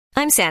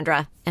I'm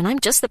Sandra, and I'm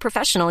just the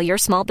professional your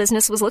small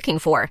business was looking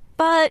for.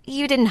 But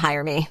you didn't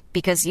hire me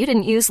because you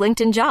didn't use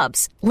LinkedIn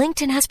Jobs.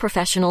 LinkedIn has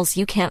professionals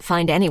you can't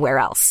find anywhere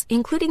else,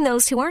 including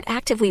those who aren't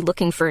actively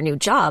looking for a new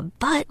job,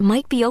 but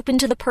might be open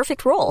to the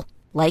perfect role,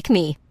 like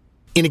me.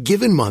 In a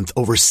given month,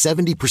 over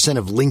 70%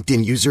 of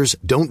LinkedIn users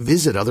don't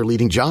visit other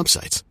leading job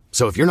sites.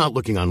 So if you're not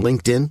looking on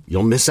LinkedIn,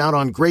 you'll miss out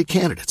on great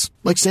candidates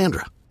like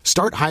Sandra.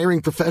 Start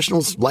hiring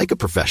professionals like a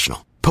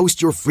professional.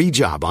 Post your free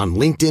job on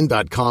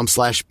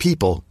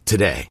linkedin.com/people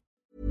today.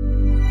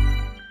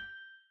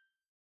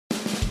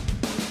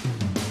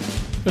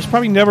 There's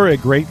probably never a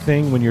great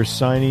thing when you're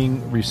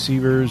signing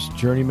receivers,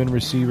 journeyman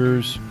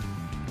receivers,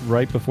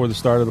 right before the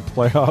start of the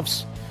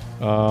playoffs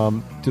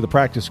to the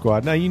practice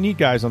squad. Now, you need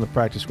guys on the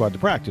practice squad to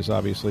practice,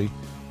 obviously,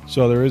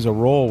 so there is a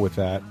role with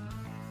that.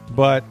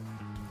 But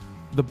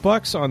the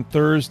Bucs on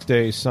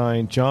Thursday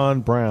signed John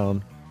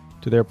Brown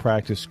to their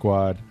practice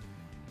squad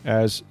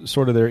as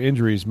sort of their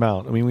injuries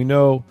mount. I mean, we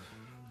know,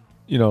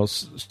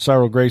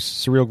 Cyril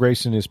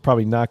Grayson is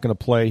probably not going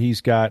to play.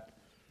 He's got,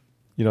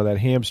 that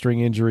hamstring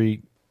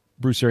injury.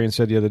 Bruce Arians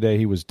said the other day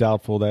he was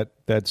doubtful.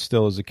 That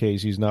still is the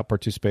case. He's not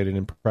participated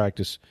in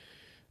practice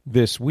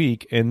this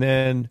week. And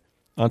then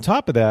on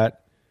top of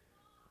that,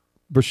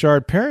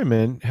 Breshad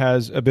Perriman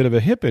has a bit of a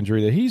hip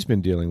injury that he's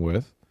been dealing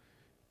with.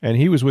 And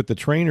he was with the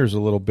trainers a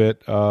little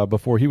bit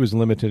before he was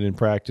limited in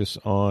practice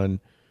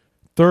on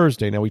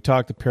Thursday. Now, we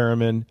talked to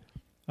Perriman.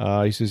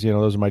 He says,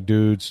 those are my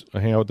dudes. I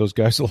hang out with those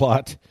guys a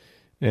lot.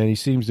 And he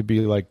seems to be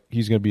like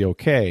he's going to be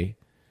okay.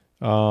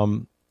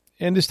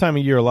 And this time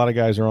of year, a lot of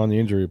guys are on the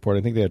injury report.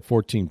 I think they had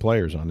 14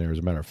 players on there, as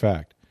a matter of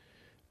fact.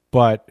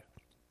 But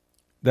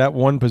that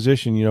one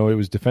position, it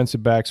was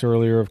defensive backs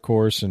earlier, of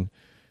course, and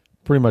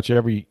pretty much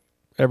every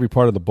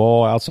part of the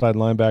ball, outside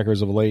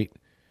linebackers of late.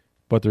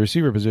 But the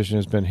receiver position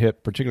has been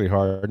hit particularly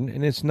hard.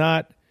 And it's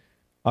not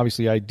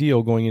obviously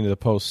ideal going into the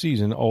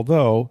postseason,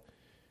 although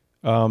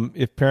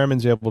if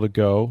Perriman's able to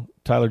go,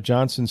 Tyler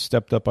Johnson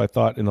stepped up, I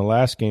thought, in the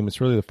last game.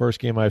 It's really the first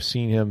game I've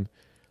seen him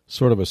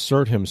sort of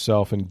assert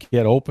himself and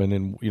get open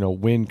and,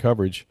 win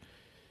coverage.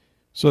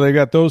 So they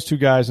got those two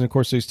guys, and, of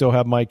course, they still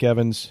have Mike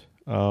Evans.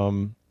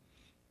 I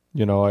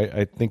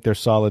think they're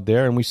solid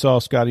there. And we saw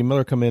Scotty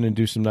Miller come in and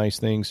do some nice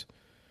things.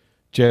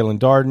 Jalen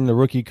Darden, the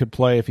rookie, could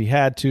play if he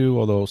had to,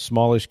 although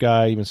smallish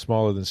guy, even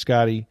smaller than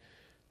Scotty.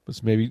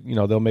 But maybe,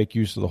 they'll make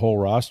use of the whole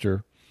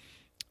roster.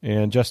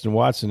 And Justin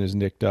Watson is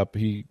nicked up.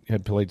 He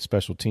had played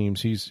special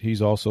teams.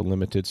 He's also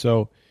limited.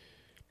 So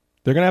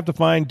they're going to have to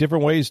find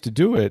different ways to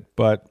do it,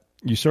 but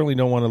you certainly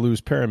don't want to lose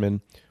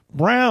Perriman.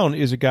 Brown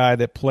is a guy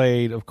that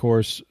played, of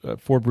course,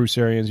 for Bruce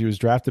Arians. He was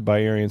drafted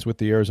by Arians with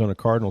the Arizona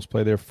Cardinals,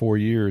 played there 4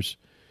 years.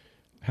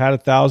 Had a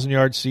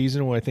 1,000-yard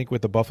season, I think,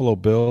 with the Buffalo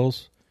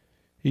Bills.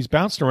 He's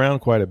bounced around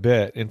quite a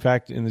bit. In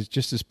fact, in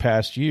just this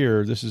past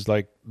year, this is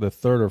like the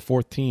third or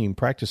fourth team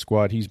practice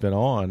squad he's been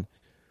on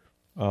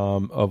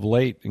of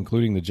late,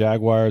 including the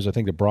Jaguars, I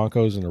think the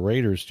Broncos, and the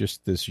Raiders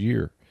just this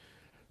year.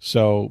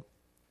 So,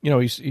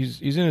 he's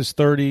in his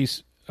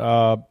 30s,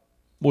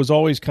 was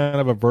always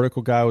kind of a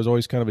vertical guy, was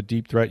always kind of a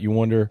deep threat. You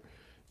wonder,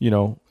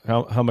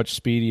 how much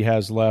speed he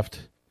has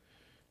left.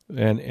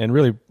 And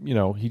really,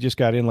 he just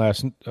got in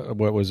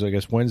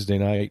Wednesday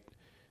night.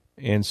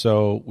 And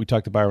so we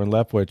talked to Byron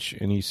Leftwich,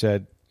 and he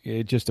said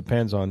it just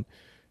depends on,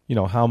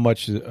 how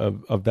much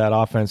of that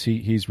offense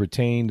he's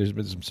retained. There's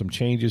been some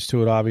changes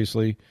to it,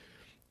 obviously.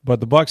 But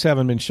the Bucs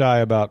haven't been shy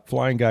about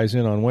flying guys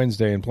in on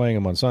Wednesday and playing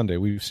them on Sunday.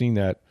 We've seen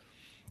that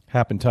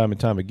happen time and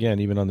time again,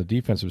 even on the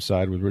defensive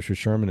side with Richard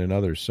Sherman and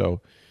others.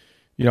 So,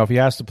 if he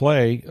has to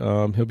play,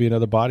 he'll be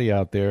another body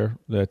out there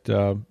that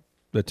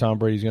Tom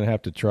Brady's going to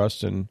have to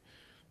trust and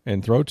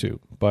throw to.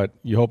 But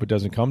you hope it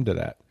doesn't come to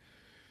that.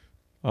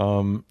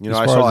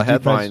 I saw a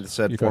headline that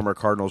said former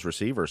Cardinals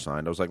receiver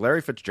signed. I was like,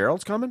 Larry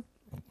Fitzgerald's coming?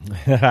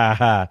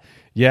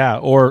 Yeah,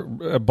 or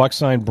Bucs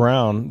signed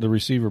Brown, the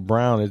receiver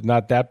Brown. It's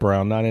not that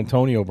Brown, not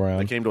Antonio Brown.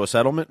 They came to a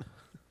settlement?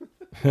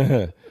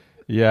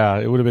 Yeah,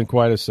 it would have been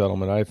quite a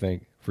settlement, I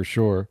think, for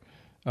sure.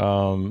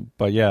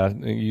 But, yeah,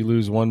 you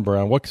lose one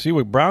Brown. See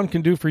what Brown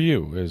can do for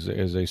you,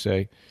 as they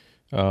say.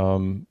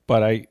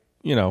 But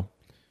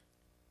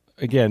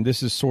again,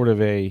 this is sort of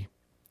they've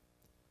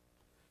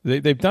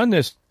done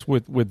this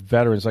with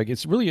veterans. Like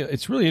it's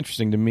really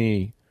interesting to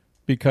me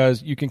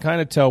because you can kind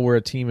of tell where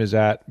a team is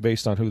at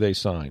based on who they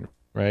sign,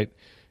 right?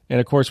 And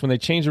of course, when they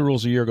changed the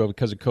rules a year ago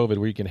because of COVID,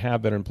 where you can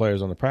have veteran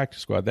players on the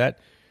practice squad, that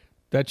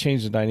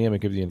changed the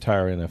dynamic of the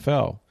entire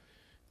NFL.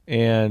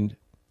 And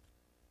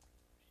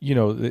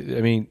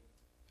the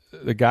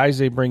guys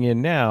they bring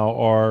in now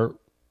are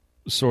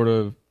sort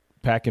of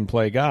pack and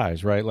play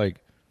guys, right?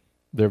 Like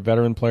they're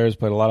veteran players,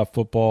 played a lot of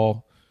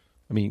football.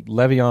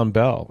 Le'Veon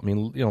Bell.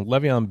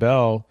 Le'Veon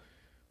Bell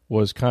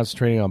was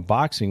concentrating on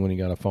boxing when he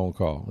got a phone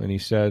call, and he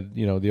said,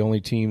 the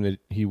only team that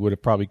he would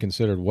have probably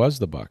considered was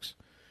the Bucs.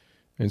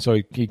 And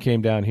so he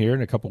came down here.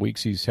 In a couple of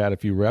weeks, he's had a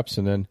few reps,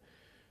 and then,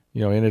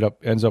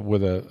 ends up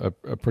with a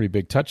pretty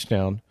big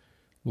touchdown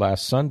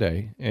last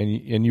Sunday.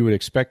 And you would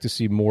expect to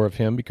see more of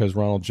him because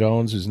Ronald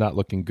Jones is not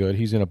looking good.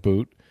 He's in a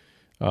boot.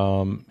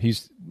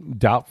 He's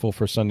doubtful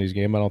for Sunday's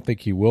game. I don't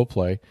think he will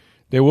play.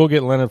 They will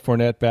get Leonard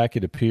Fournette back,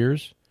 it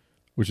appears,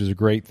 which is a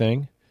great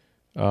thing.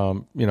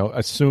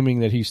 Assuming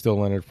that he's still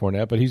Leonard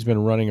Fournette, but he's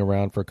been running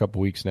around for a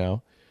couple weeks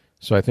now.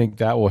 So I think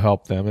that will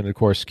help them. And, of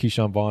course,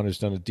 Keyshawn Vaughn has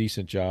done a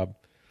decent job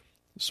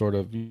sort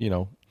of,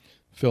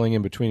 filling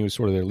in between. He was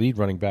sort of their lead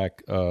running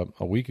back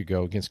a week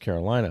ago against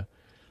Carolina.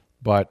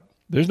 But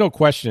there's no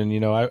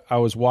question, I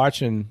was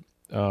watching,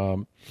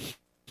 on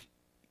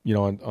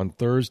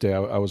Thursday,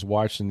 I was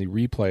watching the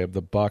replay of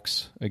the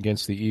Bucs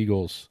against the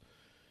Eagles,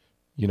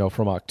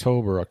 from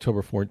October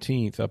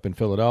 14th up in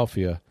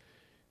Philadelphia.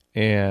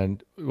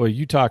 And, well,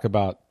 you talk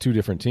about two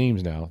different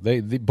teams now.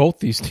 They both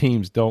these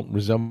teams don't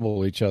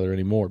resemble each other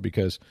anymore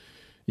because,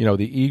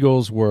 the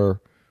Eagles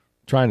were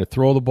trying to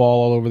throw the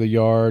ball all over the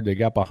yard. They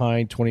got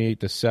behind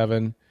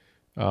 28-7.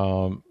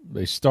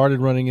 They started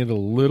running it a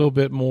little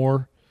bit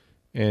more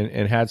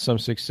and had some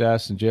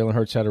success. And Jalen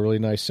Hurts had a really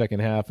nice second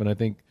half. And I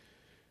think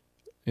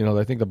the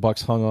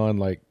Bucs hung on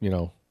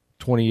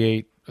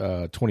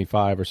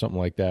 28-25 or something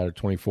like that, or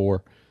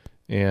 24,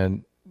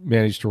 and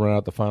managed to run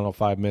out the final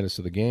 5 minutes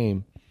of the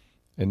game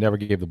and never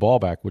gave the ball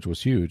back, which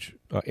was huge.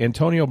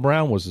 Antonio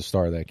Brown was the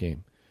star of that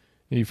game.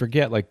 And you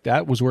forget,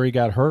 that was where he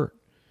got hurt.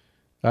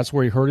 That's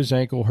where he hurt his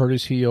ankle, hurt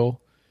his heel,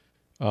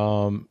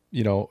 had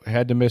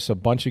to miss a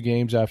bunch of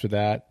games after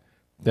that.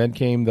 Then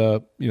came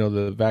the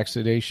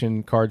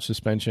vaccination card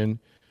suspension.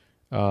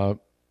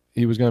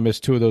 He was going to miss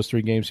 2 of those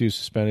 3 games he was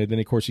suspended. Then,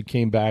 of course, he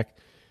came back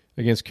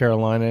against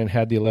Carolina and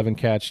had the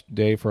 11-catch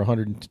day for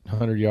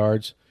 100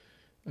 yards.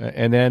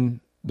 And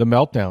then the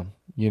meltdown,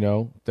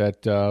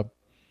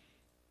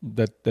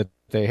 that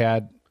they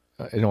had,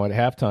 at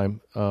halftime.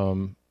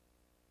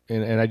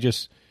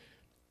 And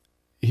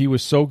he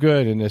was so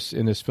good in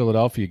this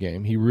Philadelphia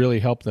game. He really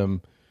helped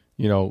them,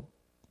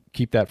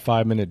 keep that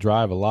 5-minute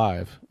drive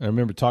alive. I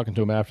remember talking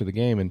to him after the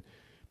game, and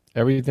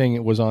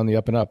everything was on the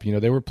up and up.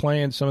 They were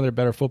playing some of their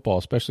better football,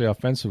 especially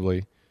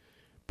offensively.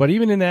 But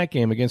even in that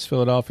game against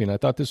Philadelphia, and I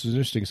thought this was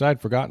interesting because I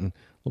had forgotten,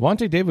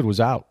 Lavonte David was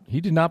out.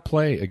 He did not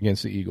play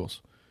against the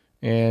Eagles.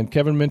 And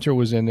Kevin Minter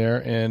was in there,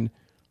 and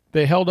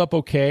they held up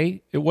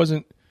okay. It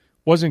wasn't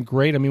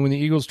great. I mean, when the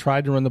Eagles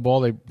tried to run the ball,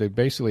 they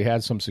basically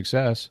had some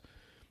success.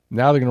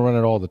 Now they're going to run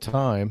it all the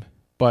time.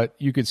 But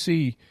you could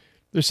see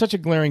there's such a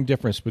glaring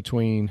difference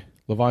between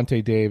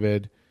Lavonte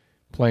David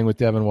playing with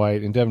Devin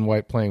White and Devin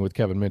White playing with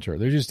Kevin Minter.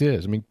 There just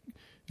is. I mean,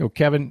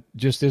 Kevin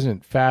just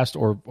isn't fast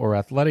or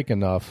athletic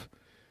enough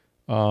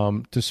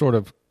to sort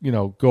of,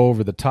 go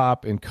over the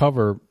top and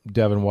cover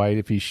Devin White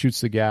if he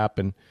shoots the gap,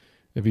 and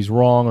if he's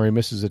wrong or he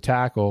misses a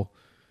tackle.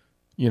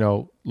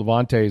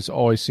 Lavonte's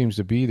always seems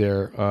to be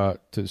there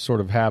to sort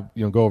of have,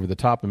 go over the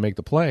top and make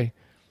the play.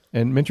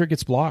 And Minter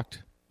gets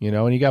blocked,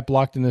 and he got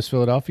blocked in this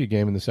Philadelphia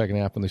game in the second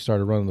half when they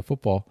started running the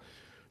football.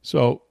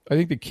 So I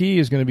think the key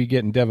is going to be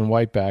getting Devin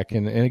White back.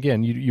 And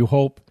again, you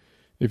hope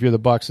if you're the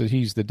Bucs that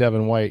he's the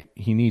Devin White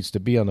he needs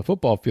to be on the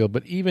football field.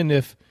 But even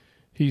if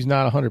he's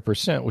not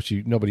 100%, which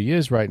nobody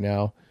is right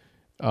now,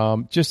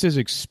 just his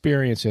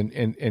experience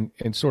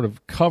and sort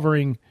of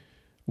covering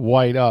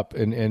White up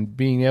and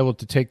being able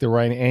to take the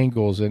right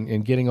angles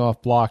and getting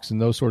off blocks and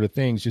those sort of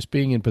things, just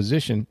being in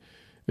position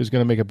is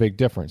going to make a big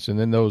difference. And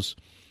then those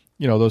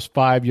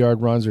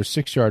 5-yard runs or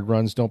 6-yard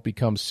runs don't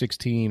become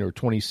 16 or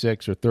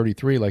 26 or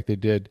 33 like they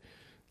did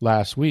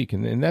last week.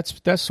 And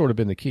that's sort of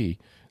been the key.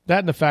 That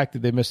and the fact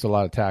that they missed a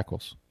lot of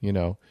tackles,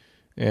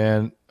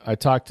 And I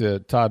talked to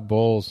Todd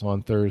Bowles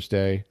on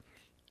Thursday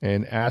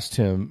and asked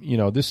him,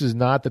 this is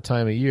not the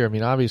time of year. I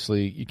mean,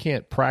 obviously, you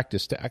can't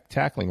practice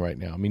tackling right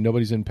now. I mean,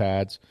 nobody's in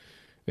pads.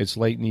 It's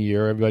late in the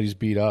year. Everybody's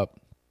beat up.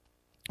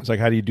 It's like,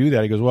 how do you do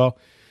that? He goes, well,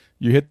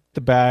 you hit the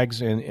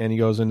bags, and he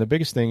goes, and the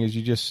biggest thing is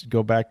you just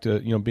go back to,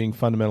 being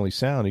fundamentally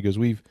sound. He goes,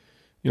 we've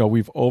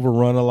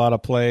overrun a lot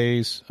of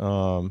plays.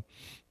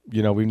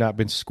 We've not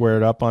been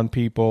squared up on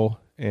people.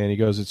 And he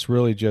goes, it's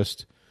really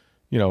just,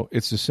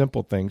 it's the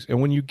simple things. And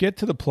when you get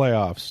to the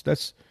playoffs,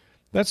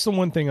 that's the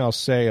one thing I'll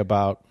say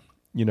about,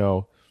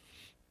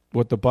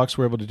 what the Bucs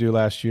were able to do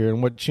last year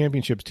and what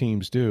championship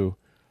teams do.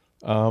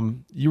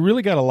 You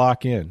really got to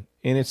lock in.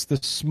 And it's the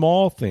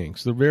small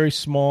things, the very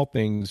small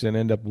things that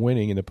end up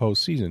winning in the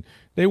postseason.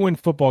 They win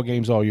football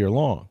games all year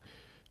long.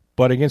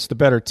 But against the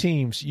better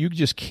teams, you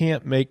just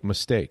can't make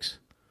mistakes.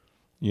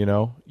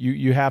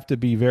 You have to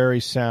be very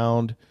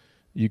sound.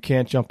 You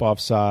can't jump off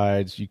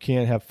sides. You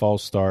can't have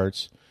false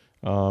starts.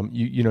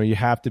 You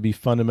have to be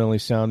fundamentally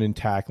sound in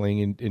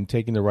tackling and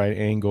taking the right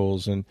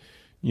angles and,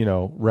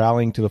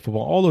 rallying to the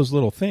football, all those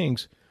little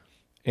things.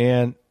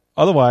 And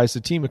otherwise,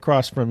 the team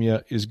across from you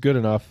is good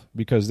enough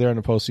because they're in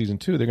the postseason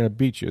too. They're going to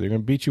beat you. They're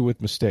going to beat you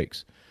with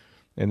mistakes.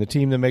 And the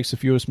team that makes the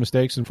fewest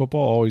mistakes in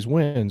football always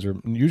wins, or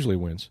usually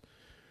wins.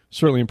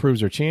 Certainly improves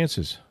their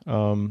chances.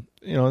 The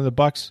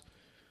Bucs,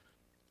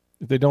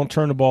 if they don't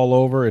turn the ball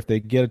over, if they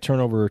get a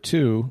turnover or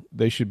two,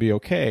 they should be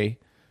okay.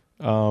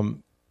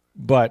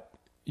 But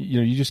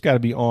you just got to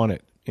be on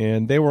it.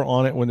 And they were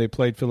on it when they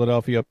played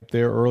Philadelphia up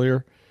there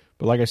earlier.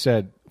 But like I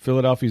said,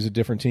 Philadelphia's a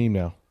different team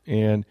now.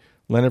 And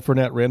Leonard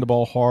Fournette ran the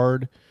ball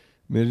hard.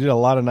 I mean, they did a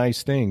lot of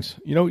nice things.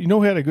 You know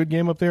who had a good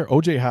game up there?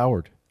 O.J.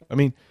 Howard. I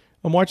mean,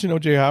 I'm watching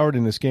O.J. Howard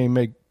in this game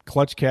make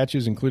clutch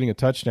catches, including a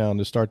touchdown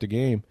to start the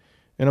game,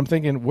 and I'm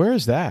thinking, where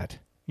is that?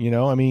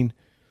 I mean,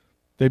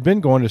 they've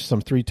been going to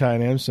some 3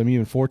 tight ends, some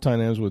even 4 tight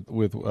ends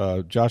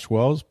with Josh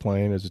Wells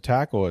playing as a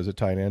tackle as a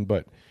tight end,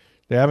 but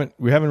we haven't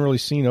really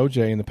seen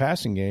O.J. in the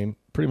passing game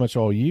pretty much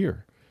all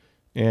year,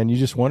 and you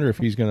just wonder if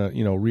he's going to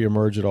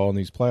reemerge at all in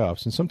these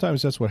playoffs, and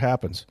sometimes that's what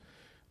happens,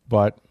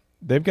 but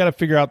they've got to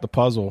figure out the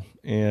puzzle,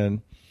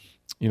 and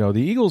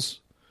the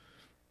Eagles.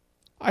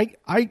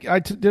 I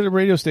did a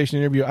radio station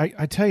interview.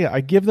 I tell you,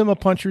 I give them a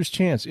puncher's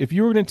chance. If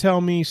you were going to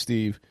tell me,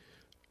 Steve,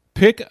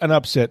 pick an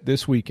upset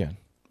this weekend,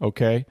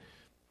 okay?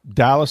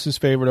 Dallas is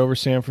favored over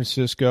San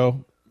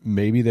Francisco,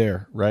 maybe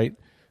there, right?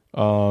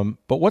 But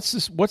what's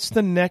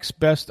the next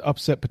best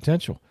upset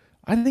potential?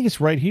 I think it's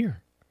right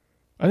here.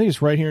 I think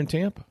it's right here in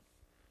Tampa.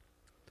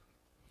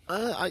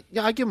 I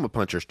give them a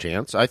puncher's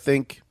chance. I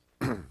think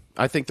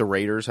the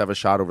Raiders have a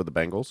shot over the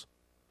Bengals.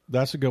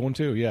 That's a good one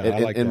too. Yeah, I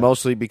like that. And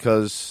mostly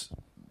because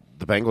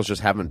the Bengals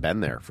just haven't been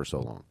there for so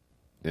long,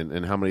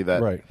 and how many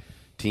that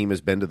team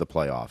has been to the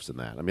playoffs and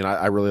that. I mean,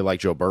 I really like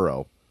Joe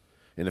Burrow,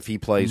 and if he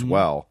plays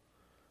well,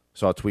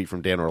 saw a tweet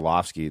from Dan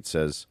Orlovsky. It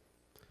says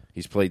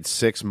he's played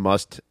 6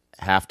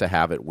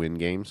 must-have-to-have-it win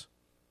games.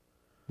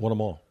 Won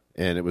them all.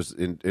 And it was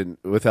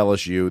with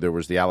LSU. There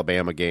was the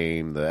Alabama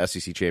game, the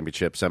SEC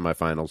championship,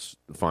 semifinals,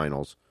 the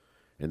finals,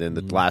 and then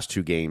the last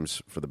 2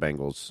 games for the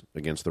Bengals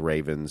against the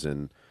Ravens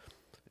and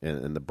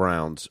the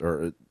Browns,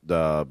 or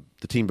the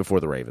team before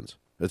the Ravens,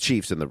 the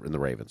Chiefs and the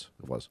Ravens.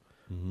 It was.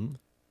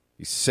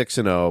 He's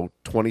 6-0,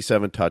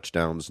 27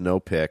 touchdowns, no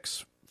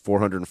picks,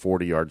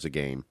 440 yards a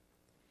game.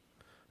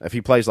 If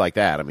he plays like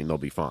that, I mean, they'll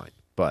be fine.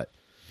 But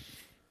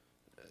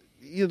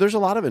there's a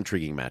lot of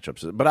intriguing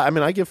matchups. But I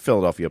mean, I give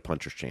Philadelphia a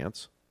puncher's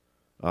chance.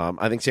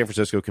 I think San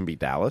Francisco can beat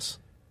Dallas.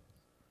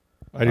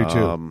 I do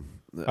too.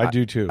 I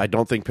do too. I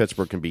don't think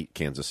Pittsburgh can beat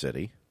Kansas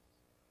City.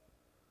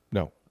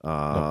 No.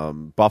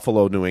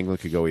 Buffalo, New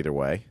England could go either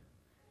way.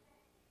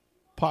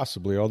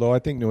 Possibly, although I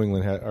think New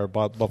England or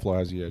Buffalo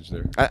has the edge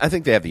there. I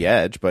think they have the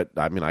edge, but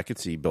I mean, I could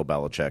see Bill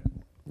Belichick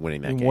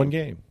winning that game. In one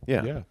game.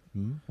 Yeah.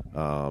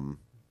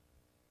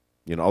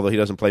 Although he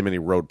doesn't play many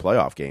road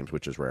playoff games,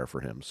 which is rare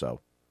for him.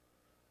 So,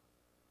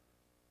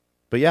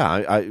 but yeah,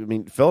 I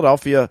mean,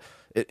 Philadelphia,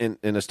 and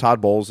as Todd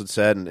Bowles had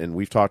said, and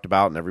we've talked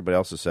about, and everybody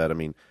else has said, I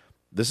mean,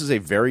 this is a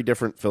very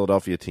different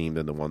Philadelphia team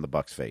than the one the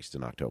Bucs faced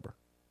in October.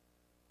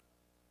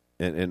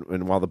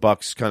 And while the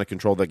Bucs kind of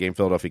controlled that game,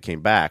 Philadelphia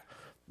came back.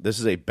 This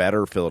is a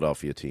better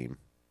Philadelphia team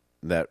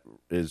that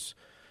is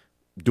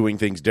doing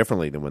things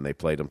differently than when they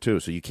played them too.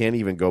 So you can't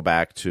even go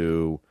back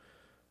to,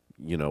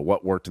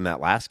 what worked in that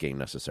last game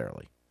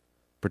necessarily,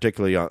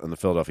 particularly on the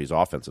Philadelphia's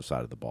offensive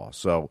side of the ball.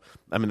 So,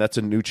 I mean, that's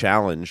a new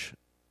challenge,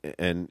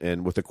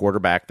 and with a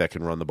quarterback that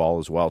can run the ball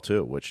as well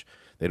too, which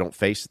they don't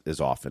face as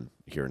often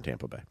here in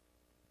Tampa Bay.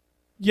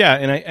 Yeah,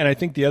 and I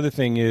think the other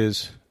thing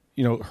is,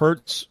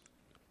 Hurts,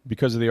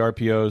 because of the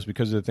RPOs,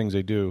 because of the things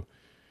they do,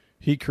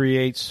 he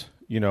creates,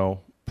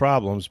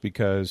 problems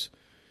because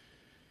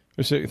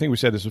I think we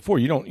said this before.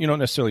 You don't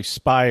necessarily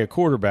spy a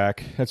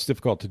quarterback. That's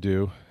difficult to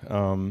do.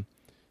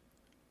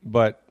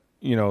 But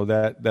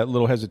that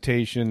little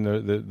hesitation,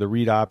 the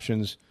read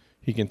options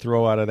he can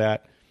throw out of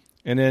that,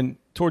 and then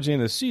towards the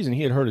end of the season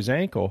he had hurt his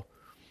ankle.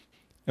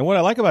 And what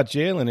I like about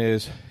Jalen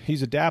is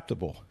he's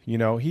adaptable. He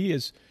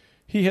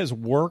has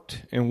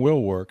worked and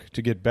will work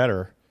to get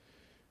better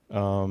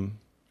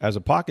as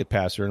a pocket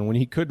passer. And when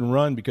he couldn't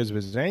run because of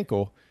his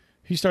ankle,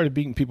 he started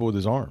beating people with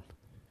his arm.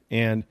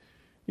 And,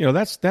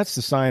 that's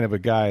the sign of a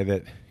guy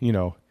that,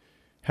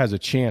 has a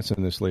chance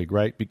in this league,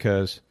 right?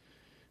 Because,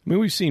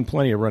 we've seen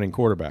plenty of running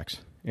quarterbacks,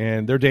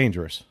 and they're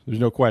dangerous. There's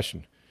no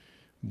question.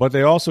 But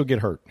they also get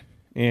hurt.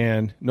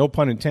 And no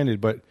pun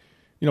intended, but,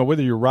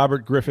 whether you're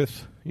Robert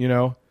Griffith,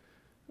 I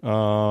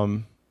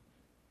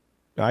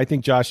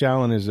think Josh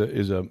Allen is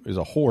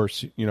a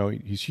horse.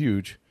 He's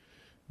huge.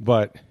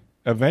 But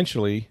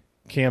eventually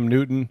Cam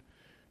Newton,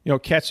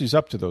 catches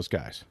up to those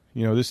guys.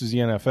 This is the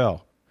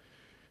NFL.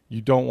 You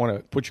don't want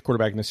to put your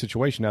quarterback in this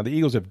situation. Now, the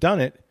Eagles have done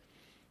it,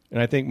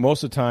 and I think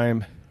most of the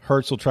time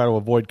Hurts will try to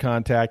avoid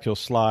contact. He'll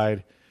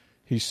slide.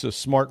 He's a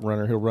smart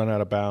runner. He'll run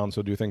out of bounds.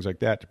 He'll do things like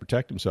that to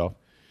protect himself.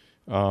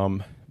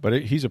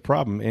 But he's a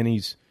problem, and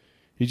he's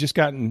just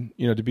gotten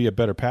to be a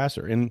better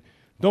passer. And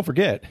don't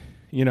forget,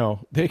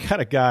 they got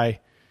a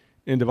guy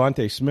in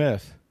Devontae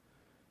Smith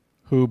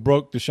who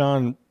broke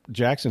Deshaun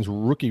Jackson's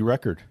rookie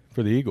record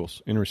for the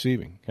Eagles in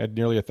receiving, had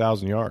nearly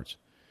 1,000 yards.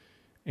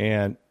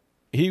 And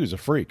he was a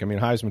freak. I mean,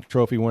 Heisman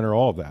Trophy winner,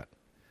 all of that.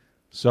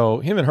 So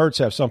him and Hurts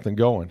have something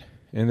going,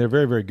 and they're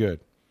very, very good.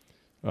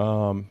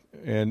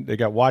 And they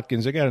got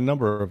Watkins. They got a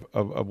number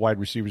of wide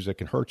receivers that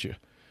can hurt you.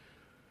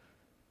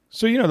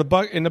 So, the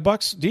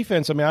Bucs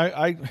defense, I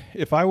mean,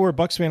 if I were a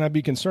Bucs fan, I'd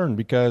be concerned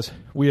because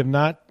we have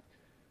not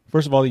 –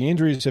 first of all, the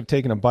injuries have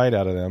taken a bite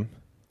out of them.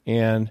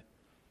 And,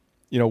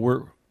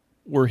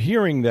 we're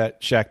hearing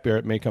that Shaq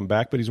Barrett may come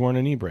back, but he's wearing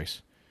a knee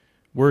brace.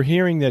 We're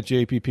hearing that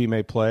JPP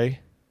may play,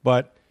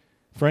 but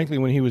frankly,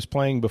 when he was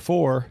playing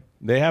before,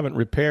 they haven't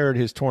repaired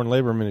his torn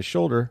labrum in his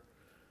shoulder,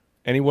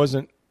 and he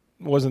wasn't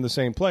the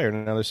same player.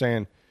 Now they're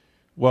saying,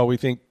 well, we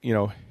think,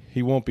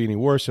 he won't be any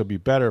worse. He'll be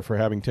better for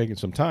having taken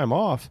some time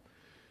off,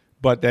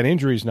 but that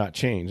injury is not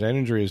changed. That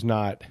injury is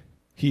not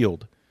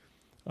healed.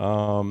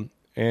 And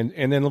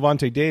then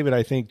Levante David,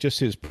 I think just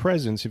his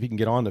presence, if he can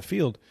get on the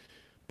field,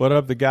 but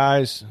of the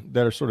guys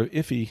that are sort of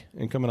iffy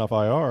and coming off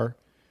IR,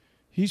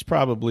 he's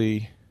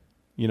probably,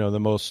 the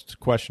most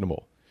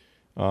questionable.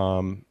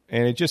 And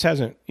it just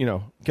hasn't,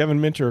 Kevin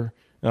Minter,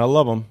 and I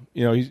love him,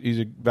 he's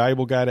a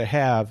valuable guy to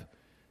have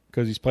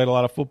because he's played a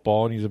lot of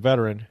football and he's a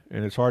veteran,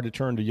 and it's hard to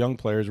turn to young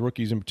players,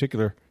 rookies in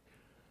particular.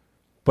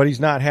 But he's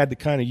not had the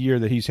kind of year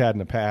that he's had in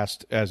the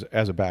past as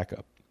a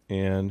backup,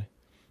 and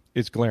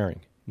it's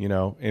glaring,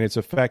 and it's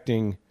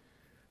affecting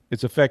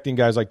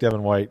guys like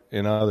Devin White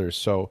and others.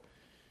 So,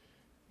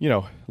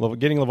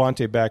 getting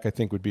Levante back, I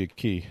think, would be a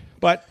key.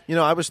 But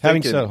I was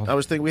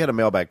thinking we had a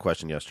mailbag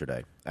question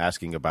yesterday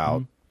asking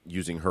about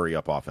using hurry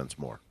up offense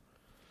more.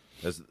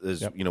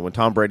 When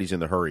Tom Brady's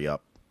in the hurry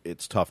up,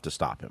 it's tough to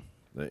stop him.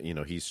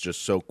 He's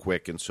just so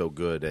quick and so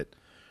good at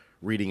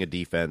reading a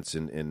defense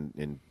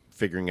and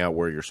figuring out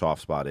where your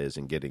soft spot is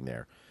and getting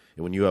there.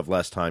 And when you have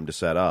less time to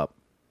set up,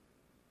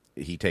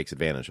 he takes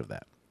advantage of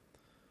that.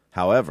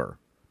 However,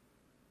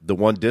 the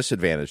one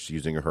disadvantage to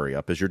using a hurry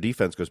up is your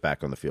defense goes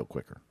back on the field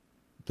quicker.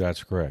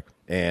 That's correct.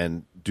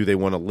 And do they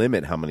want to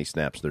limit how many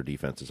snaps their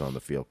defense is on the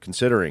field,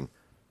 considering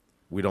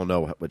we don't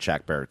know what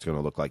Shaq Barrett's going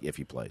to look like if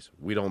he plays.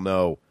 We don't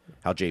know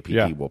how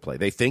JPP will play.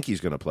 They think he's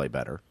going to play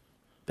better.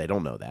 They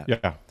don't know that.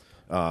 Yeah.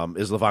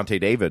 Is Levante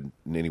David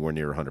anywhere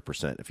near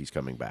 100% if he's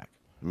coming back?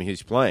 I mean,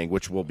 he's playing,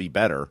 which will be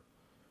better.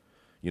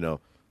 The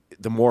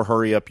more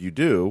hurry up you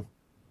do,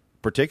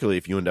 particularly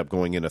if you end up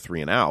going in a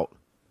 3 and out,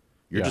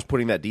 you're just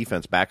putting that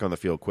defense back on the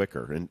field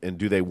quicker. And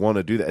do they want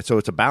to do that? So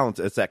it's a balance.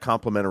 It's that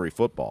complementary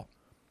football.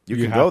 You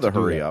can go the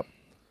hurry up.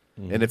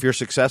 Mm-hmm. And if you're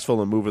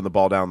successful in moving the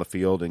ball down the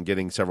field and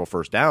getting several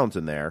first downs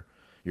in there,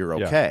 you're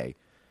okay.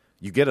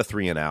 Yeah. You get a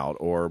 3 and out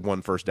or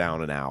 1 first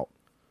down and out.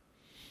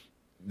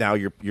 Now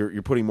you're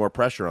putting more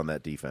pressure on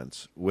that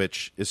defense,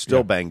 which is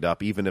still banged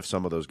up, even if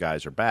some of those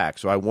guys are back.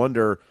 So I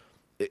wonder,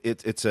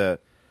 there's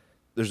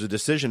a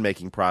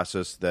decision-making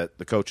process that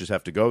the coaches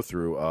have to go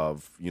through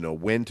of,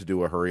 when to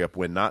do a hurry up,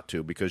 when not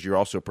to, because you're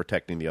also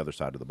protecting the other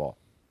side of the ball.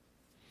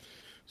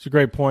 It's a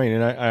great point,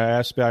 and I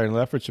asked Barry and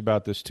Leftwich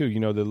about this too.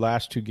 The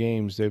last 2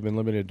 games, they've been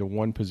limited to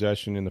 1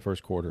 possession in the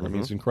first quarter. Mm-hmm. I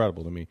mean, it's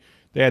incredible to me.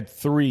 They had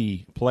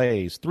 3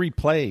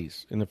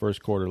 plays in the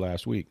first quarter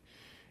last week.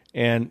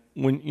 And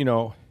when,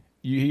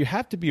 you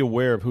have to be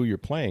aware of who you're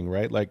playing,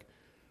 right? Like,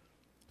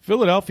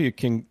 Philadelphia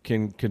can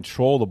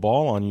control the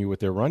ball on you with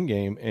their run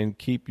game and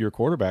keep your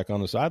quarterback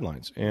on the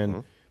sidelines.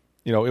 And,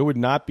 it would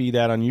not be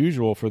that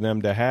unusual for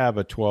them to have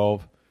a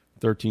 12,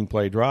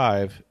 13-play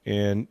drive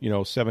and,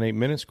 7-8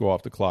 minutes go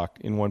off the clock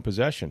in 1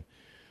 possession.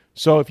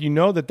 So if you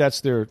know that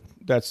that's their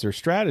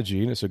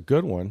strategy, and it's a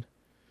good one,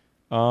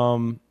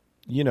 to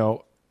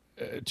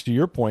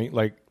your point,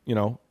 like,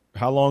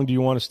 how long do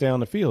you want to stay on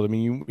the field? I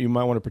mean, you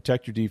might want to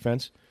protect your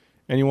defense,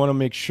 and you want to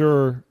make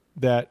sure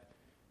that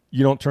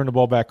you don't turn the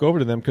ball back over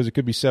to them because it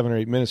could be 7 or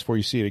 8 minutes before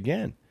you see it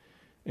again.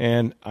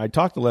 And I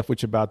talked to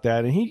Leftwich about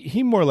that, and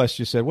he more or less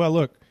just said, well,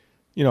 look,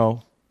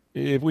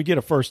 if we get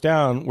a first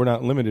down, we're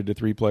not limited to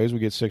 3 plays. We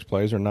get 6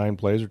 plays or 9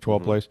 plays or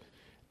 12 plays.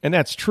 And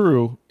that's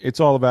true. It's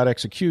all about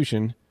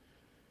execution,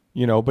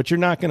 but you're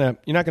not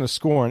gonna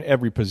score on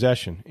every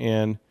possession.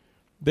 And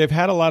they've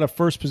had a lot of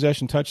first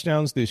possession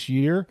touchdowns this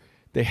year.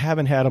 They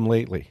haven't had them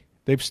lately.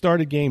 They've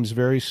started games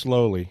very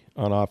slowly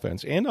on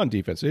offense and on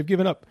defense. They've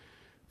given up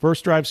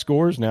first drive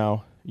scores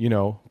now,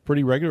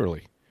 pretty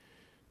regularly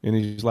in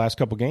these last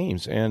couple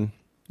games. And,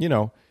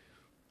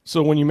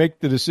 so when you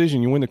make the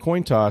decision, you win the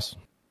coin toss,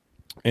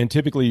 and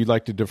typically you'd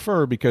like to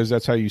defer because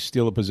that's how you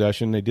steal a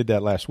possession. They did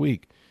that last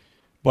week.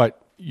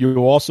 But you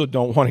also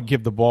don't want to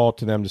give the ball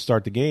to them to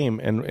start the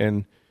game.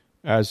 And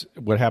as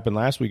what happened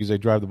last week is they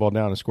drive the ball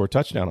down and score a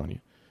touchdown on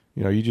you.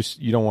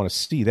 You don't want to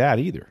see that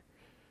either.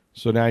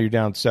 So now you're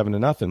down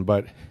 7-0.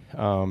 But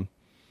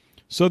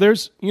so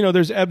there's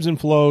ebbs and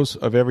flows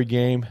of every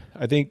game.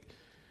 I think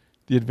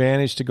the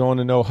advantage to going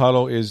to no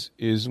huddle is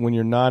when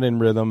you're not in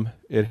rhythm,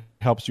 it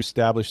helps you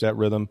establish that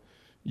rhythm.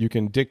 You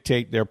can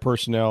dictate their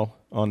personnel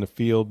on the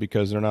field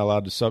because they're not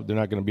allowed to they're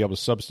not going to be able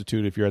to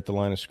substitute if you're at the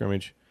line of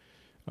scrimmage.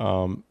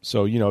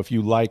 So if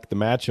you like the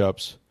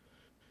matchups,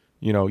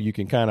 you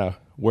can kind of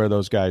wear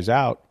those guys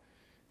out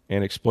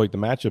and exploit the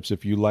matchups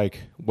if you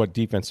like what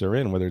defense they're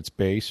in, whether it's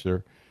base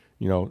or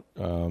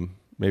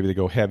maybe they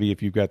go heavy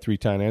if you've got 3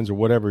 tight ends or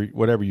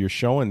whatever you're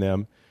showing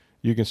them.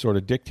 You can sort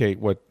of dictate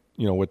what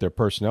their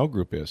personnel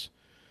group is.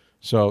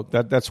 So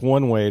that's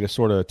one way to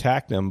sort of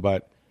attack them.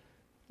 But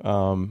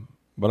I'm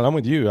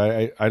with you.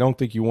 I don't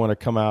think you want to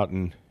come out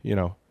and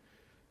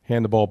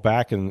hand the ball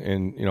back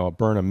and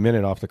burn a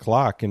minute off the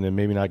clock and then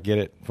maybe not get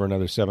it for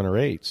another 7 or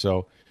 8.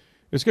 So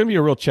it's going to be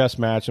a real chess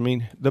match. I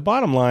mean, the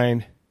bottom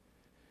line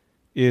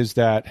is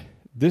that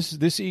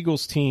this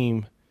Eagles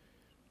team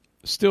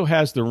still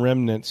has the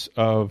remnants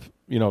of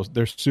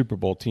their Super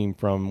Bowl team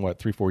from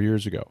 3-4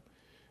 years ago.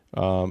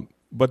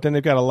 But then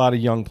they've got a lot of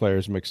young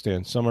players mixed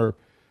in. Some are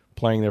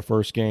playing their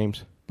first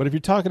games. But if you're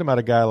talking about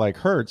a guy like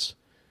Hurts,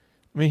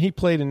 I mean, he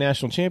played in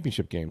national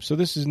championship games. So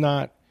this is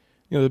not,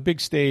 the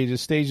big stage. The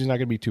stage is not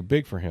going to be too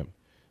big for him.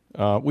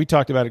 We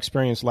talked about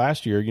experience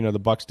last year. The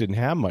Bucs didn't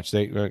have much.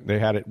 They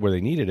had it where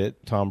they needed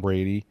it. Tom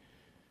Brady,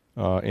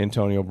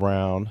 Antonio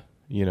Brown,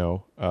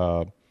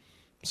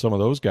 some of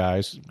those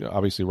guys,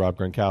 obviously Rob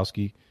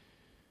Gronkowski.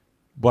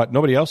 But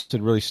nobody else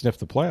had really sniffed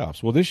the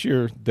playoffs. Well, this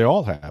year, they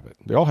all have it.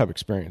 They all have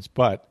experience.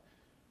 But,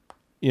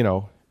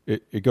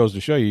 it goes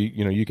to show you,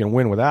 you can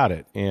win without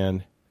it.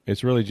 And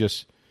it's really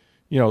just,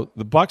 the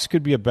Bucs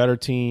could be a better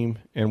team,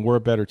 and we're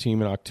a better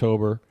team in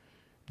October.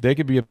 They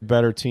could be a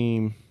better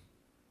team,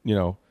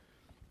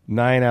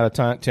 9 out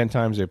of 10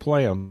 times they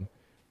play them.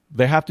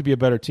 They have to be a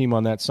better team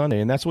on that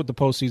Sunday. And that's what the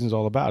postseason's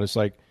all about. It's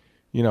like,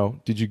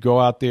 did you go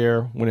out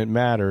there when it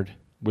mattered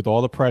with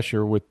all the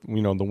pressure, with,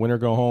 the winner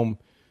go home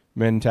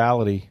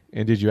mentality,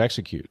 and did you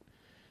execute?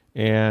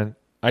 And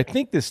I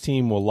think this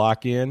team will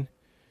lock in.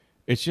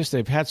 It's just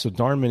they've had so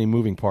darn many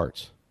moving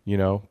parts,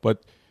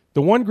 But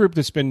the one group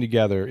that's been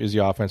together is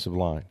the offensive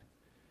line.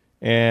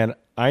 And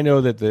I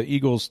know that the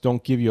Eagles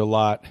don't give you a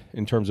lot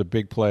in terms of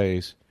big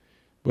plays,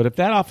 but if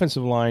that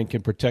offensive line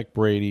can protect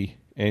Brady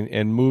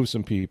and move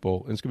some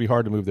people, and it's going to be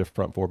hard to move their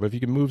front four, but if you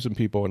can move some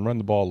people and run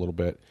the ball a little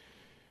bit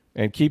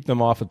and keep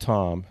them off of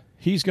Tom,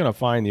 he's going to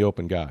find the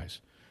open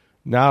guys.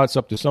 Now it's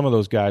up to some of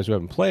those guys who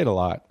haven't played a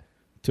lot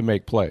to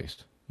make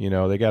plays. They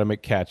got to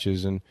make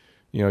catches, and,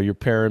 your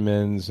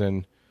Perrimans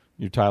and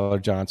your Tyler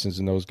Johnsons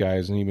and those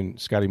guys, and even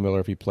Scotty Miller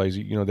if he plays,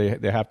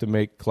 they have to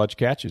make clutch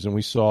catches. And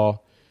we saw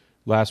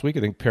last week, I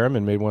think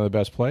Perriman made one of the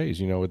best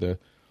plays, with the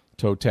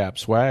toe tap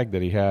swag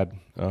that he had,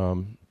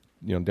 down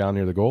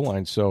near the goal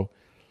line. So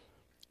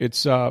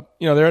it's, they're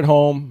at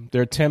home.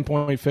 They're a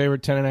 10-point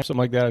favorite, 10.5, something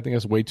like that. I think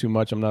that's way too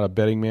much. I'm not a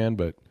betting man,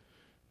 but,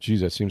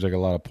 geez, that seems like a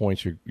lot of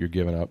points you're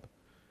giving up.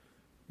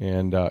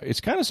 And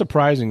it's kind of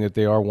surprising that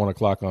they are 1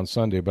 o'clock on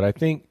Sunday. But I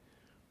think,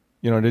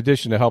 in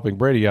addition to helping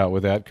Brady out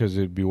with that, because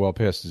it'd be well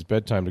past his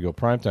bedtime to go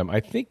primetime, I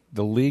think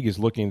the league is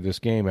looking at this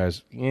game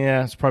as,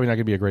 it's probably not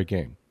going to be a great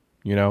game,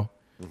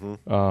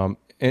 Mm-hmm.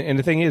 And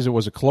the thing is, it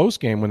was a close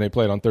game when they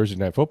played on Thursday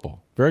Night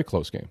Football. Very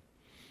close game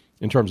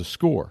in terms of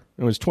score.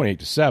 It was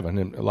 28-7,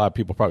 and a lot of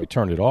people probably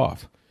turned it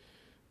off.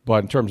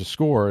 But in terms of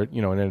score, it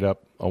ended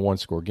up a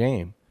one-score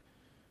game.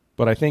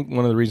 But I think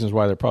one of the reasons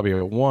why they're probably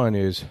at 1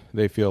 is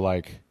they feel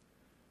like,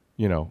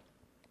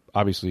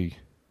 obviously,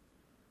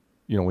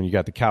 when you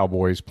got the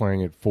Cowboys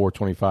playing at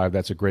 4:25,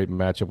 that's a great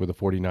matchup with the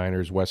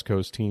 49ers, West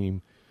Coast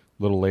team,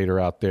 a little later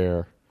out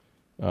there.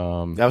 I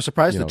was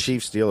surprised the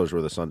Chiefs-Steelers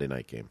were the Sunday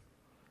night game.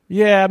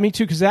 Yeah, me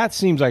too, because that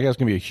seems like that's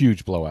going to be a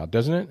huge blowout,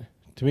 doesn't it,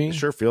 to me? It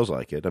sure feels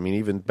like it. I mean,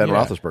 even Ben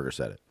Roethlisberger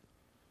said it.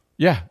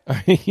 Yeah,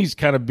 he's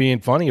kind of being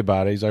funny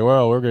about it. He's like,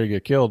 well, we're going to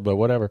get killed, but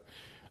whatever.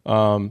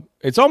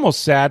 It's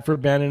almost sad for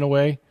Ben in a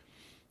way.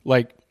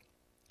 Like,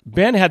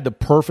 Ben had the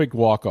perfect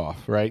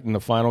walk-off, right, in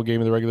the final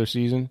game of the regular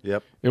season.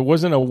 Yep. It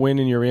wasn't a win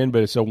and you're in,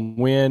 but it's a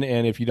win,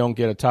 and if you don't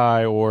get a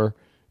tie or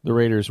the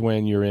Raiders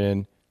win, you're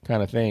in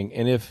kind of thing.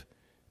 And if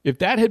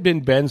that had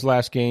been Ben's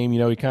last game,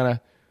 he kind of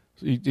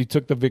he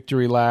took the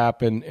victory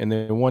lap and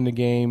they won the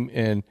game,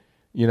 and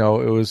it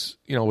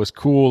was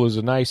cool. It was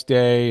a nice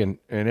day, and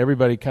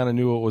everybody kind of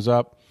knew what was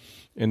up,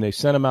 and they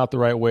sent him out the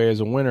right way as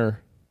a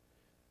winner.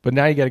 But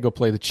now you got to go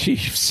play the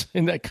Chiefs,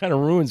 and that kind of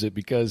ruins it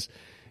because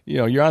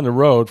you're on the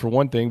road for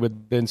one thing,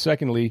 but then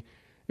secondly,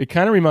 it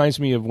kind of reminds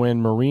me of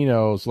when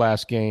Marino's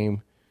last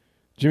game,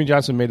 Jimmy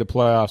Johnson made the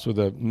playoffs with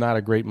not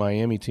a great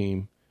Miami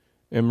team.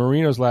 And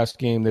Marino's last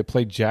game, they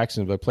played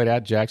Jacksonville. They played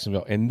at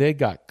Jacksonville, and they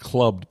got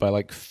clubbed by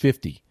like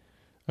 50.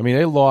 I mean,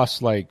 they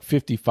lost like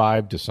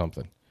 55 to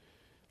something.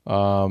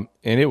 And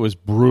it was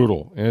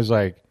brutal. And it was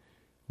like,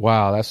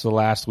 wow, that's the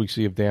last we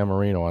see of Dan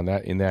Marino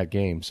in that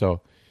game.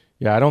 So,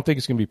 yeah, I don't think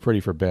it's going to be pretty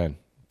for Ben.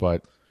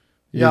 But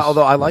yeah,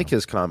 although I like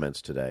his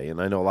comments today,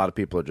 and I know a lot of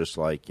people are just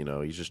like,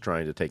 he's just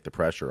trying to take the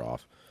pressure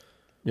off.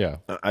 Yeah.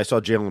 I saw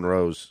Jalen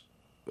Rose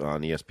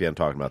on ESPN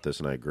talking about this,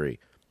 and I agree.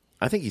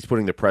 I think he's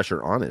putting the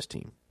pressure on his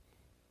team.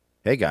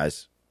 Hey,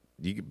 guys,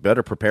 you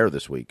better prepare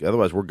this week.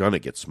 Otherwise, we're going to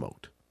get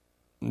smoked.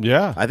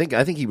 Yeah. I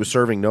think he was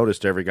serving notice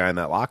to every guy in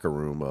that locker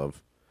room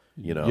of,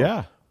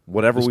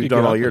 whatever Just we've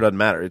done all year doesn't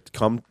matter.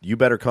 You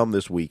better come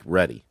this week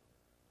ready.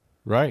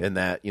 Right. And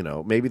that,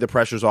 maybe the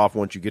pressure's off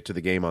once you get to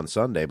the game on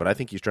Sunday, but I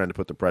think he's trying to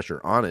put the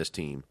pressure on his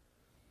team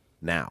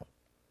now.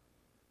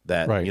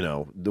 That,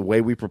 the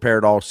way we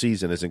prepared all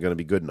season isn't going to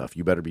be good enough.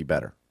 You better be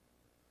better.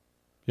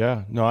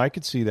 Yeah. No, I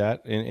could see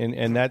that.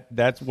 And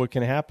that's what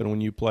can happen when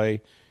you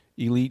play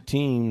elite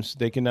teams.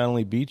 They can not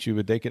only beat you,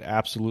 but they could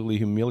absolutely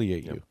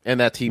humiliate you. And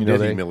that team did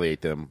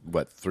humiliate them,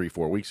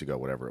 3-4 weeks ago,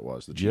 whatever it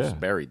was. The Chiefs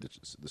buried the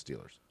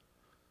Steelers.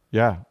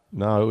 Yeah.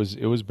 No,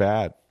 it was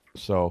bad.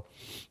 So,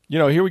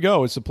 here we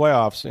go. It's the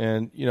playoffs.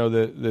 And,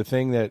 the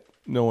thing that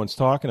no one's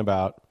talking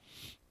about,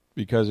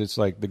 because it's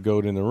like the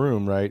goat in the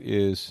room, right,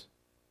 is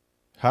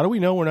how do we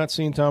know we're not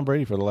seeing Tom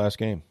Brady for the last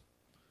game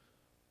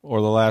or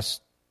the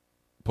last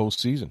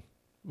postseason?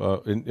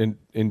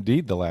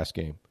 Indeed, the last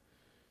game.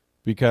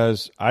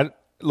 Because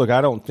look,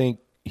 I don't think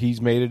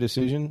he's made a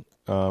decision.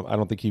 I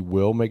don't think he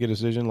will make a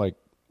decision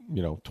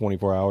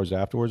 24 hours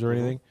afterwards or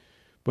anything.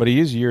 But he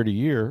is year to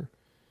year.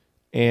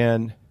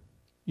 And,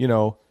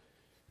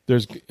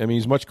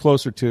 he's much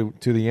closer to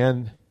the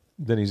end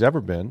than he's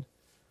ever been.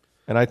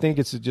 And I think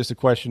it's just a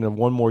question of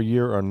one more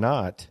year or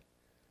not,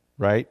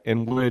 right?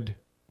 And would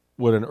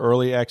an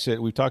early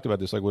exit, we've talked about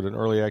this, would an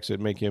early exit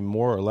make him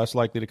more or less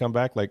likely to come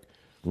back?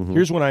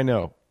 Here's what I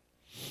know.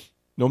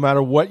 No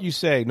matter what you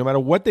say, no matter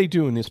what they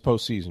do in this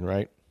postseason,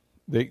 right?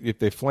 If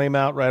they flame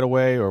out right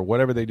away or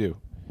whatever they do,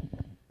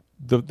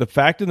 the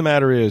fact of the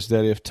matter is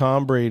that if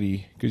Tom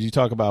Brady, because you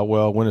talk about,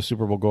 win a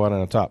Super Bowl, go out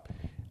on top.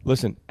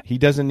 Listen, he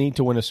doesn't need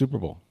to win a Super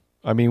Bowl.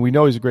 I mean, we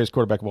know he's the greatest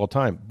quarterback of all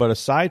time. But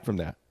aside from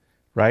that,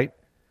 right,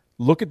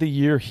 look at the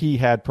year he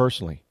had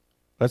personally.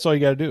 That's all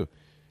you got to do.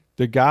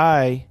 The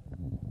guy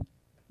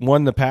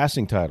won the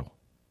passing title.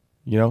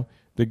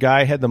 The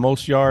guy had the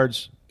most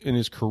yards in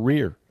his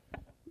career,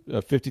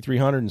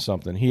 5,300 and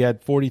something. He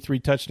had 43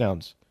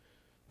 touchdowns,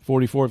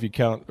 44 if you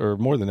count, or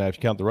more than that if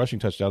you count the rushing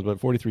touchdowns, but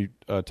 43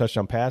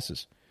 touchdown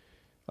passes.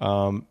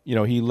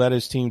 He led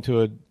his team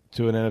to an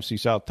NFC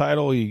South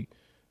title. He,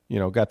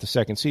 got the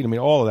second seed. I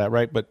mean, all of that,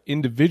 right? But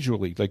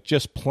individually,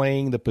 just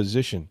playing the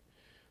position,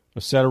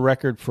 set a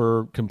record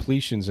for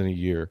completions in a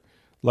year.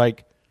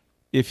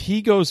 If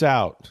he goes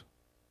out,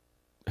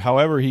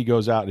 however he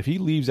goes out, if he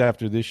leaves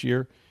after this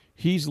year,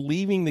 he's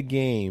leaving the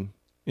game,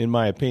 in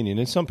my opinion.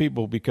 And some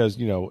people, because,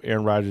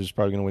 Aaron Rodgers is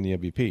probably going to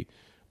win the MVP.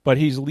 But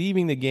he's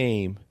leaving the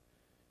game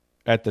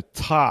at the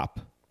top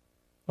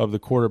of the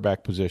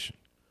quarterback position.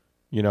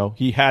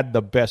 He had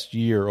the best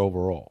year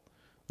overall.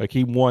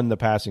 He won the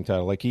passing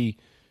title. He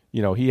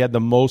had the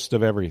most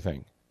of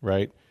everything,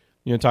 right?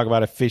 Talk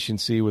about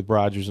efficiency with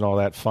Rodgers and all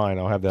that. Fine,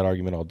 I'll have that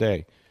argument all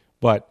day.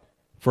 But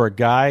for a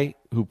guy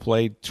who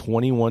played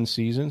 21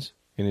 seasons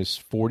and is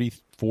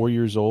 44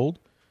 years old,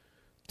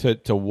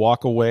 to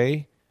walk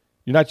away,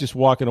 you're not just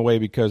walking away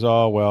because,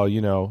 I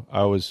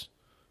was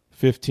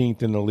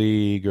 15th in the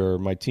league or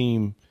my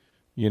team,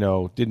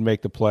 didn't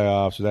make the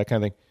playoffs or that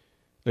kind of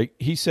thing.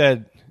 He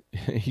said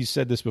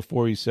this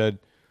before. He said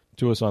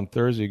to us on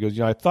Thursday, he goes,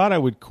 I thought I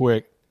would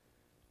quit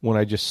when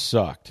I just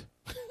sucked.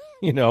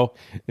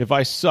 If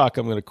I suck,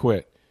 I'm going to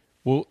quit.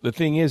 Well, the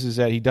thing is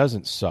that he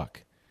doesn't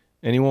suck.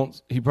 And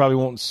he probably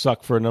won't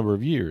suck for a number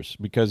of years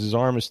because his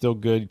arm is still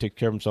good. He takes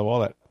care of himself, all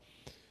that.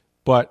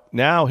 But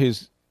now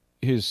his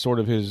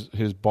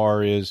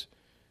bar is,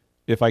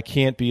 if I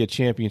can't be a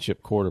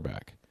championship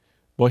quarterback.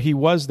 Well, he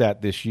was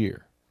that this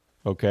year,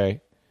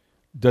 okay?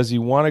 Does he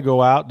want to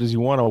go out? Does he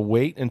want to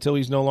wait until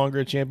he's no longer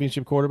a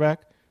championship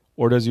quarterback?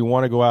 Or does he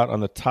want to go out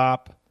on the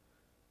top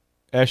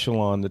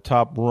echelon, the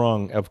top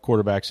rung of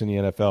quarterbacks in the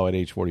NFL at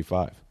age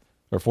 45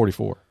 or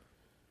 44?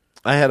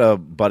 I had a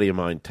buddy of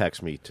mine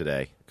text me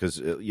today because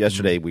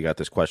yesterday we got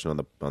this question on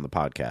the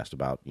podcast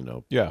about,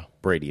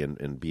 Brady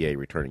and BA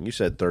returning. You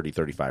said 30,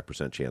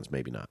 35% chance,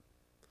 maybe not.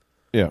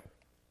 Yeah.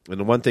 And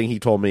the one thing he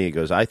told me, he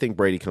goes, I think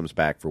Brady comes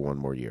back for one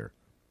more year.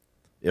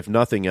 If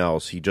nothing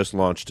else, he just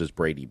launched his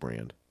Brady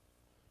brand.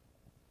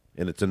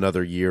 And it's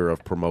another year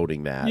of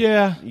promoting that.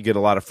 Yeah. You get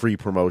a lot of free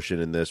promotion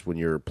in this when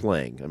you're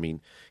playing. I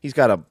mean, he's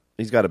got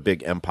a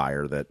big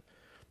empire that,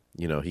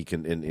 he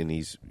can, and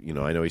he's,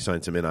 I know he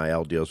signed some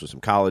NIL deals with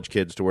some college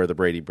kids to wear the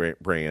Brady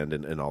brand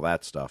and all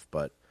that stuff.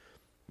 But,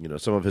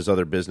 some of his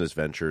other business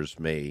ventures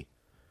may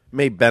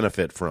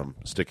benefit from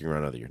sticking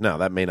around another year. Now,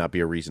 that may not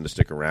be a reason to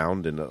stick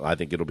around, and I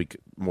think it'll be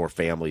more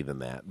family than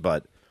that.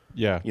 But,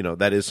 yeah,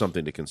 that is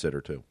something to consider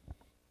too.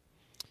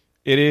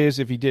 It is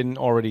if he didn't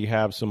already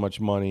have so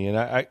much money, and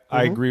I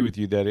agree with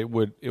you that it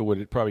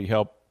would probably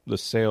help the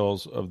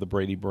sales of the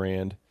Brady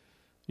brand.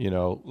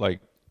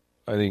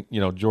 I think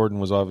Jordan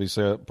was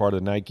obviously a part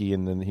of Nike,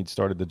 and then he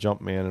started the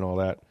Jumpman and all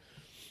that.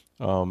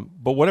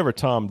 But whatever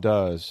Tom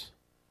does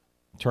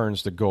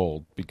turns to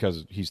gold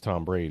because he's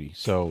Tom Brady.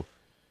 So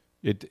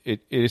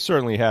it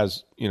certainly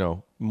has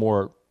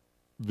more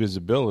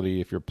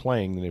visibility if you're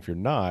playing than if you're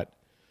not.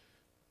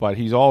 But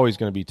he's always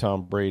going to be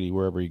Tom Brady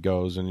wherever he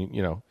goes,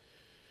 and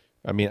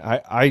I mean,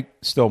 I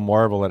still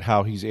marvel at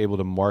how he's able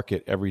to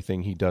market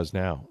everything he does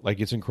now.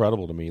 It's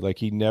incredible to me.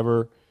 He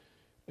never,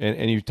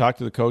 and you talk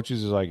to the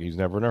coaches, it's he's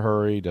never in a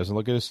hurry, he doesn't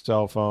look at his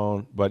cell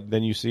phone, but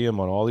then you see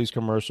him on all these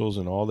commercials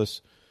and all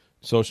this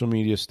social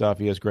media stuff.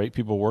 He has great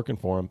people working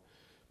for him.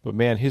 But,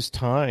 man, his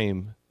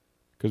time,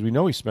 because we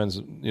know he spends,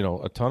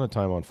 a ton of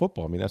time on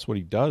football. I mean, that's what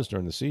he does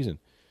during the season.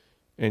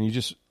 And you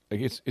just,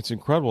 it's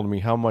incredible to me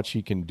how much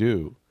he can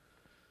do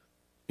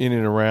in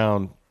and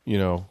around,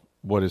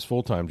 what his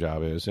full-time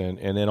job is, and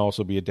then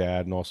also be a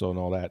dad and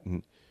all that.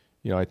 And,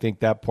 I think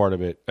that part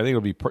of it, I think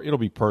it'll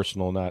be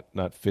personal,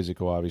 not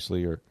physical,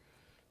 obviously,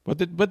 but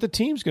the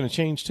team's going to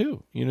change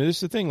too. This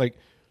is the thing,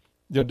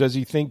 does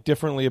he think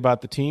differently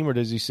about the team, or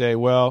does he say,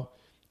 well,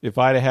 if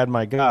I'd have had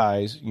my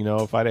guys,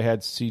 if I'd have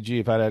had CG,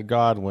 if I'd had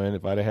Godwin,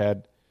 if I'd have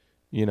had,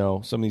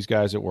 some of these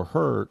guys that were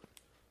hurt,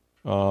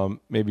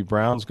 maybe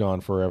Brown's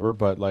gone forever,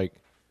 but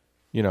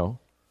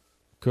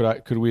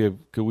could we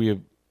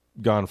have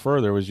gone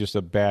further? It was just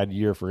a bad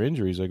year for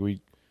injuries. We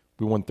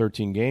we won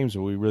 13 games,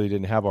 but we really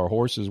didn't have our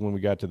horses when we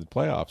got to the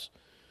playoffs.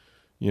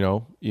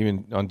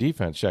 Even on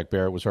defense, Shaq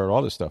Barrett was hurt,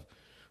 all this stuff.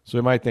 So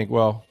we might think,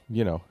 well,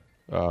 we'd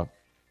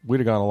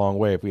have gone a long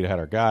way if we'd had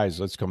our guys.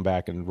 Let's come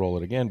back and roll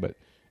it again. But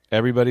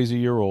everybody's a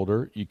year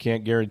older. You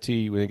can't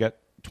guarantee when they got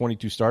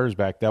 22 starters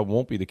back, that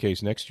won't be the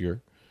case next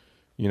year.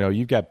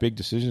 You've got big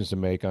decisions to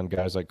make on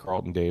guys like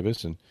Carlton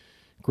Davis and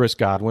Chris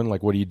Godwin.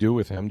 Like, what do you do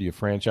with him? Do you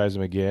franchise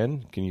him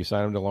again? Can you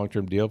sign him to a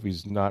long-term deal if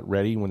he's not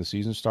ready when the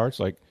season starts?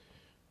 Like,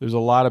 there's a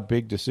lot of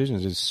big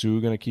decisions. Is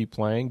Sue going to keep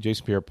playing?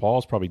 Jason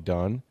Pierre-Paul's probably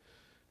done.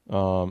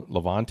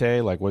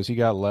 Levante, like, what's he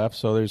got left?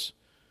 So there's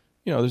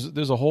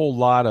a whole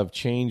lot of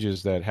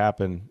changes that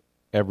happen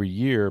every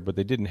year, but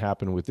they didn't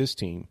happen with this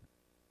team.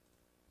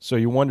 So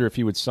you wonder if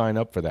he would sign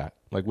up for that.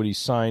 Like, would he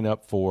sign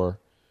up for,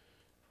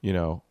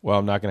 I'm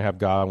not going to have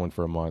Godwin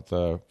for a month.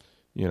 I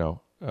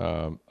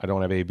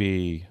don't have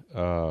AB.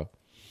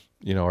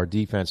 Our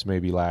defense may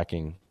be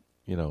lacking,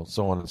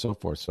 so on and so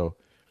forth. So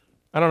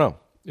I don't know.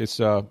 It's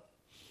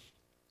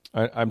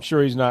I'm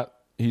sure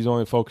he's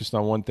only focused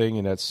on one thing,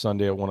 and that's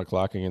Sunday at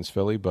 1:00 against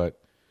Philly. But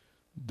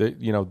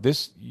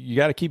this you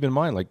got to keep in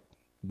mind. Like,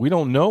 we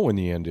don't know when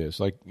the end is.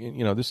 Like,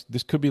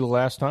 this could be the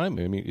last time.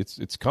 I mean,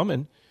 it's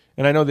coming.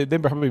 And I know that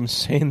they've probably been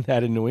saying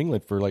that in New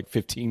England for like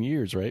 15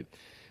 years, right?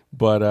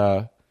 But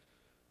I'm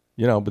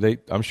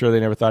sure they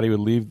never thought he would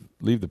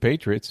leave the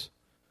Patriots,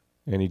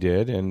 and he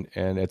did. And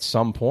at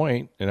some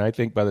point, and I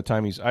think by the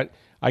time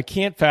I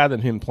can't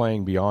fathom him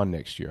playing beyond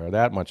next year.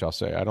 That much I'll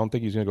say. I don't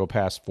think he's going to go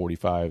past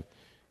 45,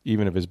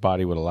 even if his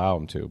body would allow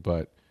him to.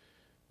 But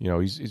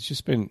it's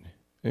just been.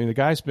 I mean, the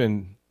guy's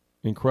been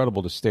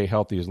incredible to stay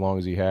healthy as long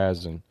as he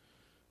has, and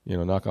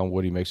knock on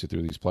wood, he makes it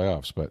through these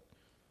playoffs. But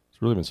it's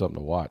really been something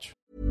to watch.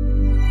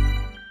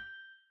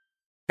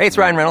 Hey, it's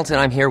Ryan Reynolds,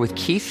 and I'm here with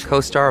Keith,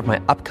 co-star of my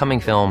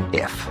upcoming film,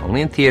 If, only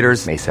in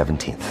theaters May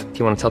 17th. Do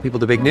you want to tell people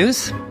the big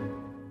news?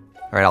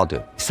 All right, I'll do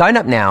it. Sign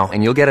up now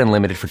and you'll get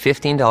unlimited for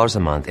 $15 a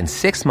month and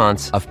 6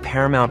 months of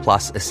Paramount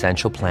Plus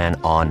Essential Plan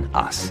on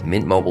us.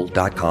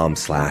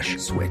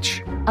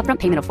 MintMobile.com/switch. Upfront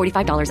payment of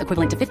 $45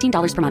 equivalent to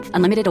 $15 per month.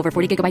 Unlimited over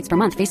 40 gigabytes per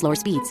month. Face lower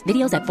speeds.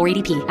 Videos at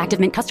 480p. Active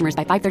Mint customers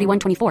by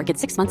 531.24 get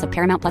 6 months of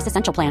Paramount Plus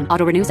Essential Plan.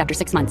 Auto renews after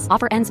 6 months.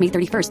 Offer ends May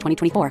 31st,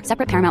 2024.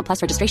 Separate Paramount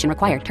Plus registration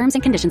required. Terms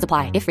and conditions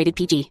apply if rated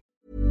PG.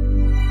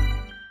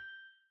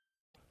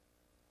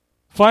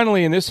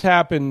 Finally, and this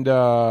happened,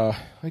 I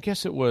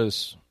guess it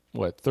was...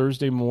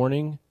 Thursday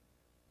morning?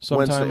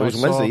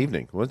 Wednesday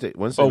evening. Wednesday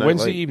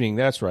Wednesday evening.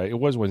 That's right. It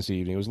was Wednesday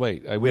evening. It was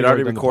late. We had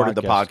already recorded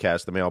the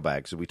podcast, the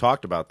mailbag, so we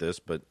talked about this,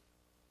 but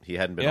he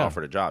hadn't been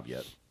offered a job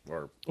yet.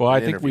 I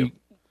think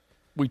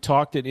we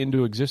talked it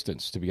into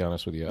existence, to be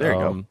honest with you. There you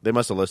go. They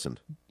must have listened.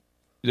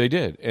 They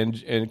did, and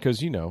because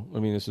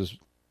this is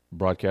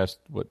broadcast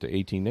to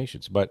 18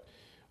 nations. But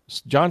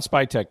John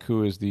Spytek,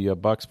 who is the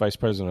Bucs Vice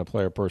President of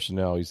Player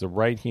Personnel, he's the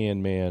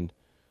right-hand man,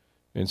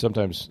 and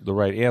sometimes the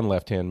right and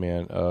left-hand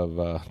man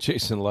of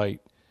Jason Light,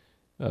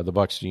 the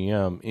Bucs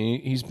GM.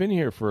 And he's been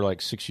here for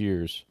like 6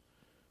 years.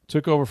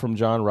 Took over from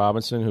John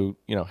Robinson, who,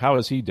 how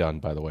has he done,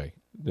 by the way?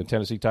 The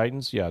Tennessee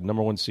Titans? Yeah,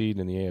 number 1 seed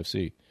in the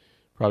AFC.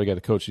 Probably got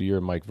the coach of the year,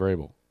 Mike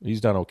Vrabel.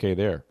 He's done okay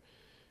there.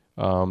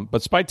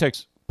 But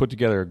Spytek's put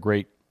together a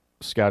great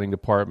scouting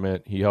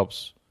department. He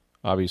helps,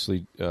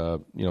 obviously,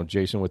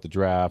 Jason with the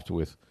draft,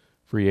 with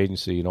free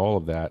agency and all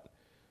of that.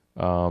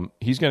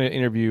 He's going to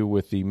interview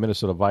with the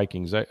Minnesota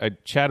Vikings. I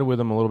chatted with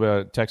him a little bit.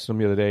 I texted him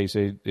the other day. He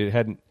said it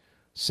hadn't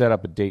set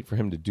up a date for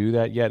him to do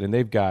that yet, and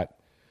they've got,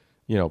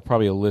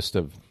 probably a list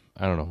of,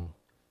 I don't know,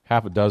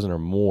 half a dozen or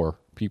more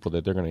people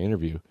that they're going to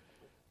interview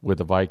with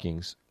the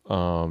Vikings.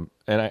 And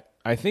I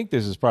think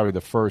this is probably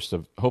the first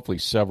of hopefully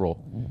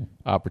several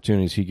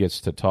opportunities he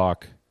gets to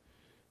talk,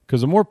 because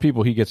the more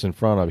people he gets in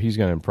front of, he's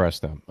going to impress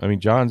them. I mean,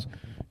 John's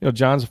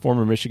a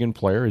former Michigan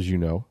player, as you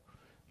know.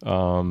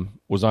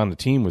 Was on the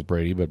team with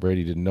Brady, but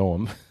Brady didn't know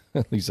him.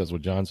 At least that's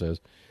what John says.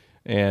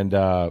 And,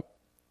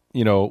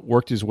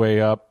 worked his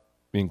way up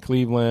in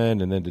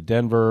Cleveland and then to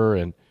Denver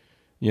and,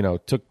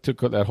 took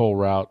that whole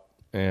route.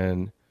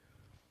 And,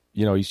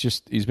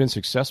 he's been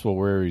successful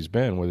wherever he's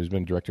been, whether he's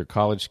been director of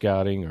college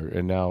scouting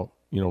and now,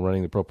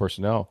 running the pro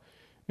personnel.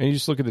 And you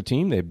just look at the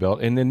team they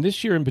built. And then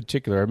this year in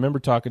particular, I remember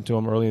talking to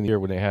him early in the year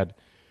when they had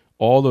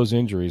all those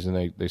injuries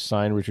and they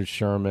signed Richard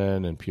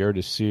Sherman and Pierre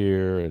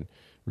Desir and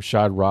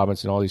Rashad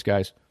Robinson, all these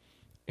guys.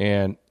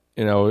 And,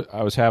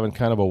 I was having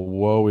kind of a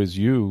woe is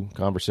you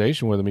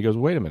conversation with him. He goes,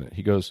 wait a minute.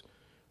 He goes,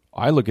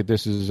 I look at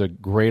this as a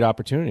great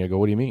opportunity. I go,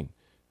 what do you mean?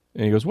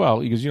 And he goes,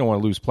 you don't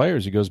want to lose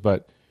players. He goes,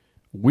 but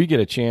we get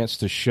a chance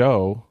to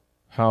show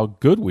how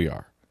good we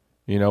are.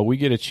 We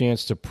get a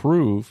chance to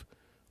prove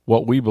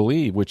what we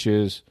believe, which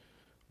is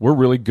we're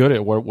really good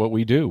at what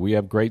we do. We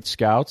have great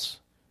scouts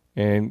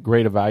and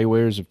great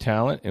evaluators of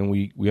talent, and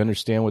we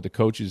understand what the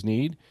coaches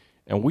need.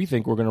 And we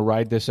think we're going to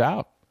ride this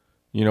out.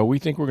 We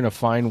think we're going to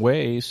find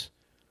ways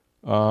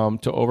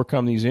to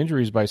overcome these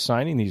injuries by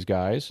signing these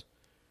guys.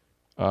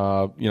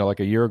 Like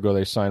a year ago,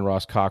 they signed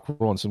Ross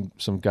Cockrell and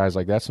some guys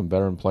like that, some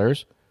veteran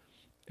players.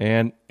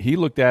 And he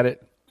looked at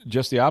it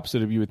just the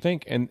opposite of you would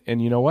think. And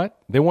you know what?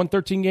 They won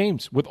 13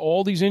 games with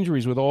all these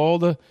injuries, with all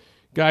the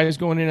guys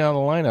going in and out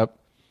of the lineup.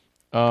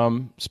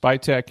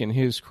 Spytek and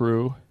his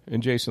crew,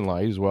 and Jason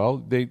Light as well,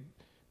 they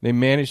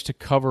managed to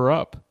cover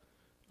up,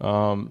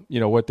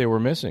 what they were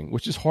missing,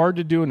 which is hard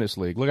to do in this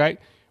league. Look,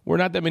 we're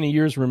not that many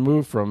years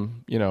removed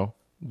from,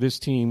 this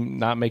team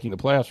not making the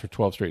playoffs for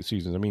 12 straight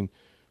seasons. I mean,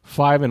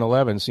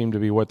 5-11 seemed to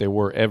be what they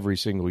were every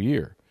single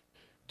year.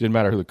 Didn't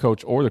matter who the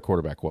coach or the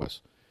quarterback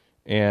was.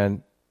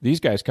 And these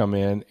guys come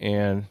in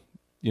and,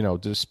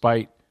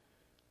 despite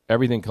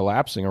everything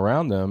collapsing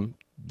around them,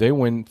 they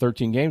win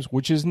 13 games,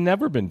 which has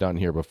never been done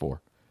here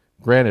before.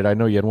 Granted, I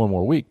know you had one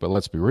more week, but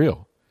let's be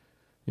real.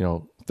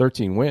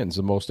 13 wins,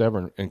 the most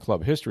ever in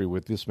club history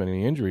with this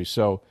many injuries.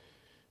 So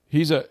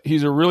he's a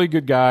really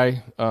good guy.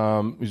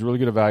 He's a really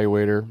good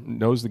evaluator,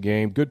 knows the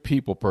game, good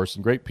people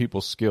person, great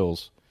people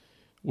skills,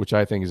 which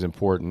I think is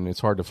important. It's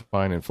hard to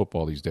find in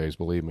football these days,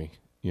 believe me,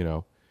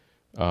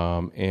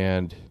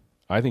 and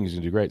I think he's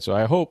going to do great. So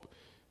I hope,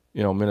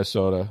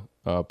 Minnesota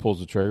pulls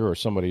the trigger or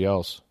somebody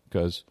else,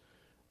 because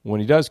when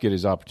he does get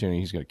his opportunity,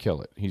 he's going to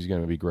kill it. He's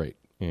going to be great.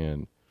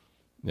 And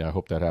I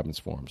hope that happens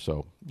for him.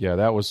 So,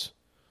 that was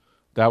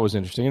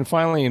interesting. And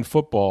finally, in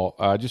football,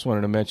 I just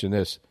wanted to mention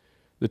this.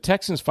 The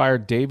Texans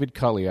fired David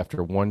Culley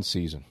after one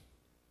season.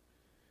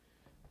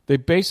 They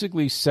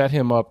basically set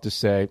him up to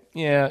say,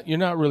 yeah, you're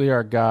not really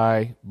our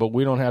guy, but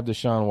we don't have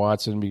Deshaun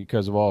Watson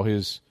because of all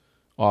his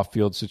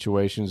off-field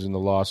situations and the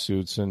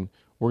lawsuits, and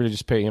we're going to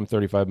just pay him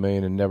 $35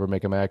 million and never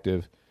make him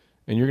active.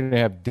 And you're going to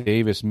have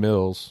Davis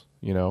Mills,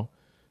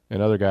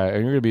 another guy,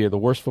 and you're going to be the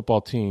worst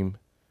football team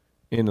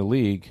in the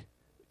league.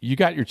 You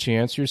got your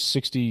chance. You're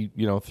 3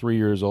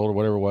 years old or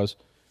whatever it was,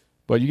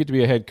 but you get to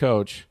be a head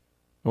coach,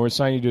 and we're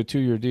signing you to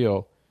a 2-year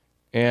deal.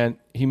 And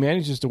he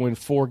manages to win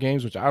 4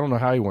 games, which I don't know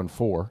how he won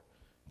 4,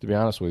 to be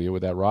honest with you,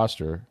 with that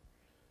roster.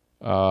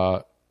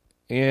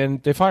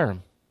 And they fire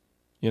him.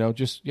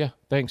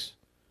 Thanks.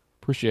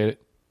 Appreciate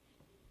it.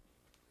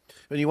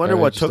 And you wonder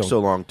what took so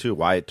long, too,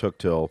 why it took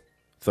till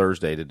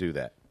Thursday to do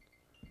that.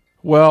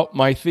 Well,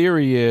 my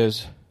theory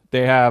is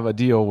they have a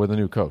deal with a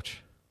new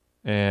coach.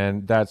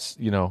 And that's,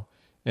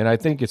 and I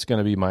think it's going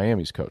to be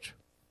Miami's coach.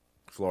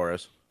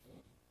 Flores.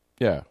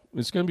 Yeah,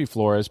 it's going to be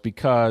Flores,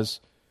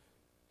 because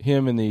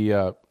him and the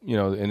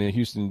and the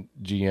Houston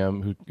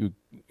GM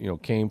who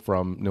came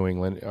from New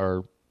England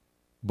are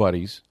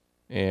buddies,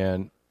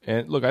 and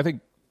look, I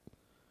think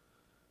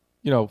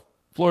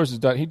Flores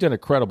he did a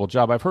credible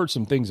job. I've heard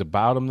some things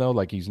about him though,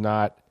 like he's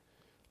not.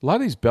 A lot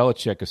of these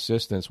Belichick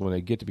assistants, when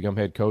they get to become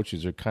head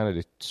coaches, are kind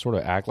of sort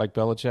of act like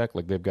Belichick,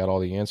 like they've got all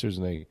the answers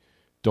and they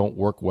don't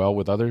work well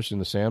with others in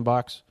the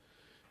sandbox.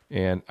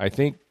 And I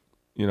think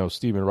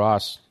Stephen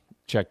Ross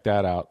checked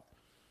that out.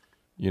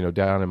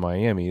 Down in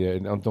Miami. I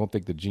don't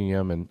think the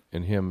GM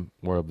and him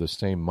were of the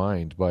same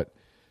mind, but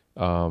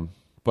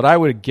I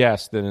would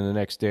guess that in the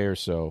next day or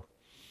so,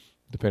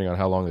 depending on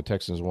how long the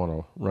Texans want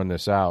to run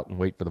this out and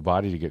wait for the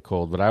body to get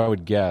cold, but I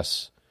would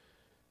guess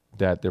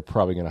that they're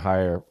probably going to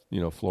hire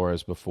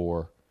Flores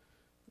before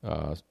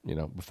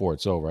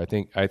it's over. I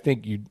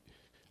think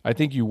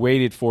you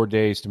waited 4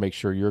 days to make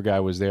sure your guy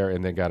was there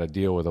and then got a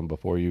deal with him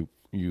before you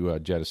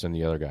jettison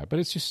the other guy. But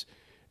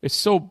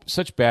it's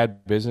such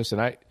bad business,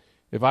 and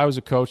if I was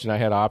a coach and I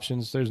had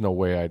options, there's no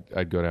way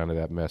I'd go down to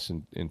that mess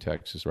in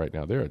Texas right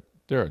now.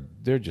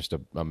 They're just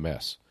a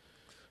mess.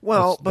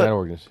 Well,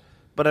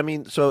 but I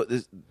mean,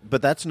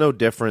 but that's no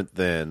different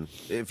than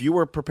if you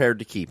were prepared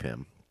to keep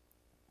him,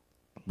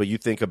 but you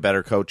think a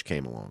better coach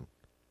came along.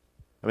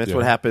 I mean, that's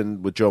what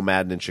happened with Joe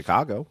Madden in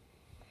Chicago.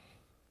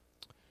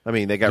 I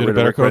mean, they got rid of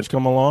better coach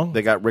come along.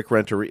 They got They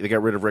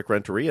got rid of Rick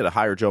Renteria to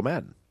hire Joe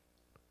Madden.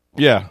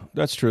 Yeah,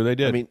 that's true. They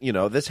did. I mean,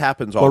 this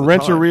happens all the time.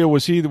 But Renteria,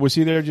 was he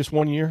there just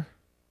 1 year?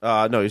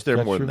 No, he's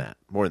there more than that.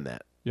 More than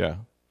that. Yeah.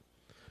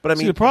 But I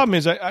mean, the problem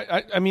is,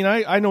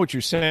 I know what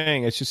you're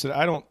saying. It's just that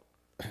I don't.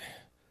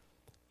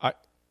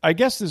 I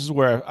guess this is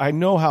where I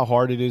know how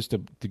hard it is to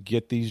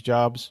get these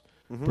jobs,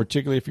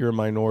 particularly if you're a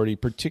minority,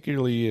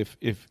 particularly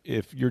if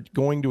you're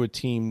going to a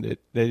team that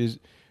is,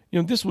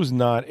 this was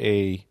not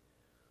a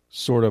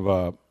sort of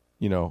a,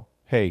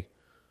 hey,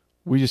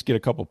 we just get a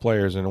couple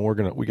players and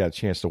we got a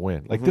chance to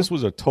win. Like this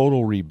was a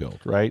total rebuild,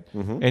 right?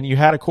 And you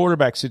had a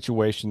quarterback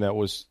situation that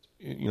was,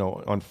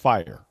 on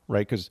fire,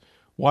 right? Because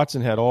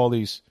Watson had all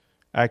these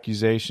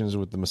accusations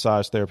with the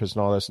massage therapist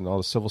and all this and all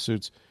the civil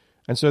suits.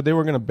 And so they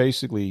were going to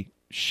basically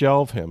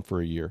shelve him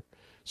for a year.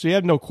 So you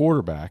had no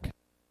quarterback.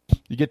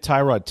 You get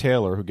Tyrod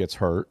Taylor, who gets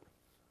hurt.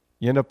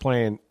 You end up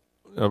playing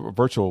a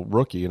virtual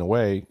rookie in a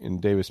way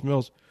in Davis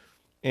Mills.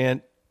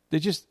 And they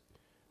just,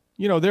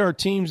 there are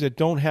teams that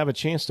don't have a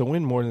chance to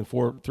win more than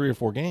 3 or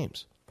 4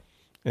 games.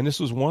 And this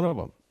was one of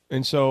them.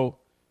 And so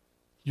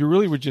you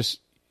really were just,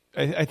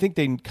 I think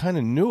they kind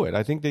of knew it.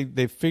 I think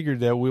they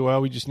figured that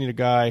we just need a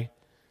guy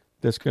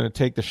that's going to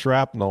take the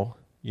shrapnel,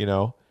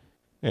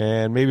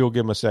 and maybe we'll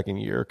give him a second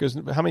year. Because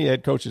how many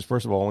head coaches,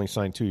 first of all, only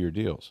signed 2-year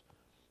deals?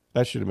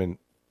 That should have been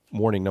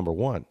warning number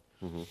one.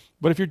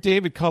 But if you're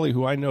David Culley,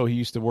 who I know he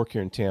used to work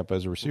here in Tampa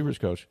as a receivers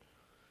coach,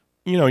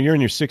 you're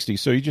in your 60s,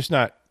 so you're just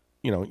not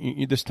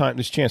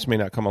this chance may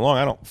not come along.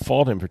 I don't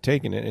fault him for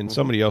taking it, and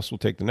somebody else will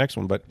take the next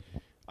one. But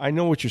I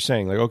know what you're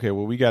saying. Like, okay,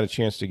 well, we got a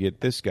chance to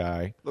get this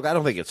guy. Look, I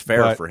don't think it's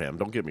fair for him.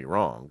 Don't get me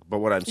wrong. But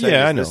what I'm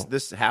saying is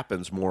this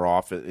happens more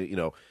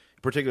often,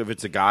 particularly if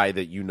it's a guy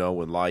that you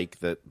know and like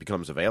that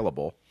becomes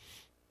available.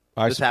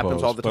 This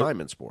happens all the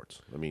time in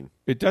sports. I mean,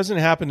 it doesn't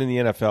happen in the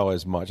NFL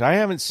as much. I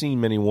haven't seen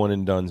many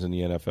one-and-dones in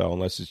the NFL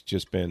unless it's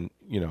just been,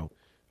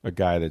 a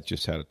guy that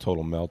just had a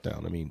total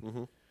meltdown. I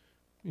mean,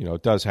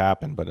 it does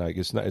happen, but like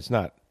it's not.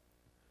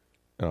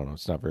 I don't know.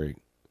 It's not very.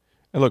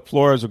 And look,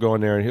 Flores will go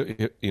in there,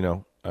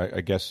 and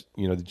I guess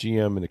the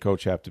GM and the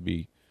coach have to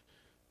be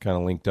kind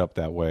of linked up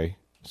that way.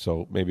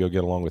 So maybe he'll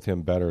get along with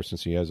him better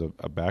since he has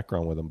a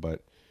background with him.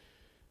 But,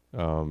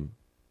 man,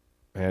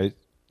 the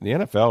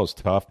NFL is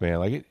tough, man.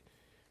 Like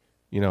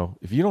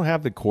if you don't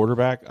have the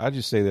quarterback, I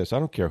just say this: I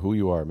don't care who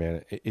you are,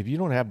 man. If you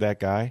don't have that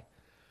guy,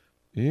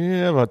 you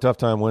have a tough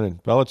time winning.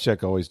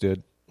 Belichick always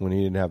did when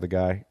he didn't have the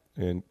guy,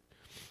 and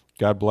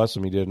God bless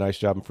him, he did a nice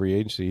job in free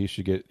agency.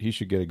 He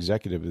should get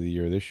executive of the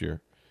year this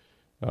year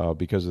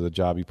because of the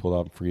job he pulled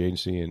out in free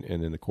agency,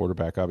 and then the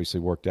quarterback obviously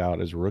worked out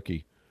as a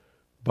rookie.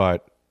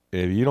 But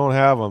if you don't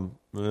have him,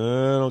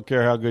 I don't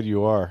care how good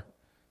you are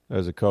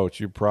as a coach,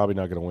 you're probably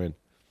not going to win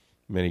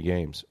many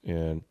games.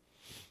 And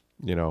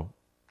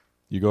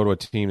you go to a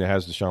team that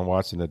has Deshaun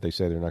Watson that they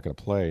say they're not going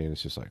to play, and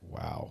it's just like,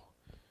 wow,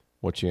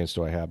 what chance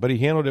do I have? But he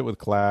handled it with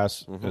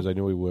class, as I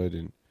knew he would,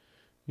 and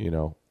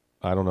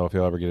I don't know if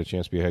he'll ever get a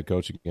chance to be a head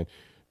coach again.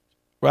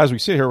 Well, as we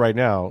sit here right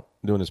now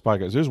doing this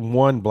podcast, there's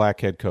one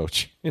black head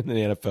coach in the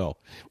NFL.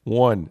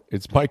 One.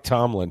 It's Mike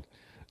Tomlin.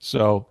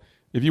 So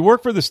if you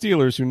work for the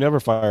Steelers who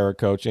never fire a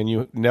coach and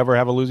you never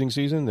have a losing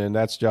season, then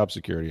that's job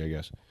security, I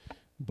guess.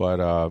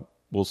 But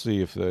we'll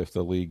see if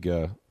the league,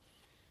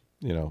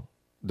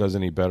 does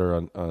any better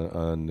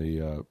on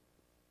the,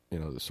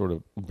 sort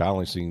of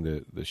balancing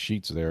the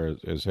sheets there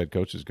as head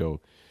coaches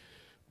go.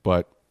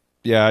 But,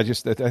 yeah, I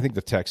think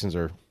the Texans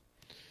are –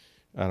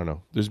 I don't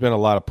know. There's been a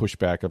lot of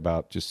pushback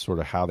about just sort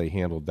of how they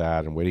handled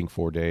that and waiting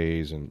 4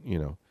 days and,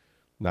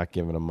 not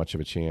giving them much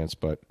of a chance.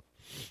 But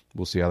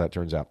we'll see how that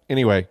turns out.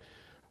 Anyway,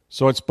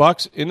 so it's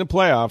Bucks in the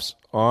playoffs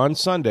on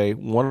Sunday,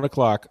 1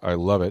 o'clock. I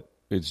love it.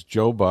 It's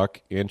Joe Buck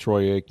and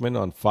Troy Aikman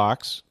on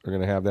Fox are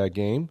going to have that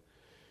game.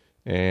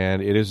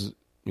 And it is,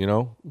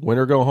 win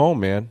or go home,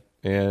 man.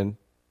 And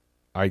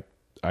I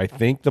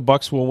think the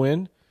Bucks will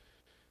win.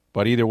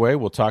 But either way,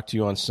 we'll talk to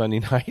you on Sunday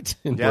night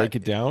and break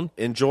it down.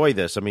 Enjoy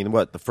this. I mean,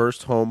 the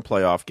first home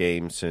playoff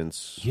game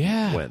since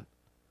when?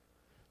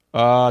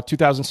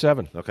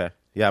 2007. Okay.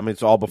 Yeah, I mean,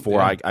 it's all before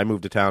I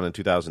moved to town in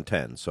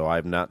 2010, so I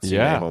have not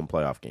seen a home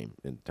playoff game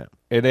in town.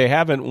 And they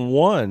haven't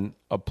won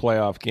a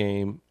playoff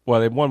game.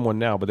 Well, they've won one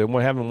now, but they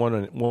haven't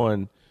won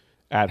one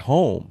at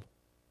home,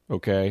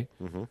 okay,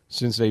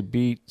 since they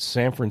beat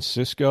San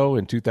Francisco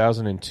in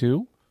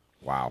 2002.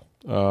 Wow.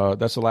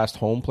 That's the last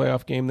home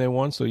playoff game they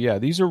won. So, yeah,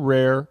 these are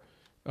rare.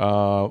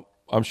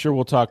 I'm sure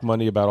we'll talk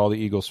Monday about all the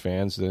Eagles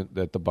fans that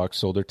the Bucs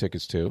sold their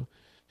tickets to.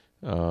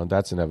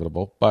 That's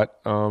inevitable. But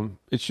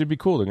it should be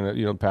cool. They're going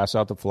to pass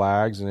out the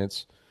flags. And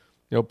it's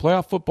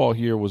playoff football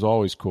here was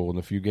always cool in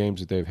the few games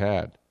that they've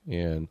had.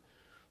 And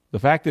the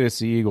fact that it's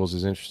the Eagles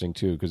is interesting,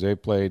 too, because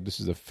this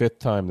is the 5th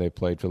time they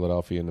played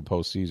Philadelphia in the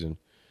postseason.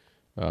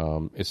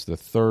 It's the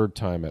 3rd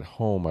time at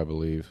home, I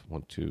believe.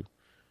 1, 2.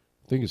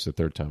 I think it's the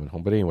 3rd time at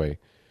home. But anyway,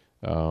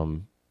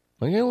 I'm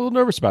getting a little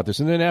nervous about this.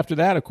 And then after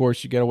that, of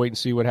course, you got to wait and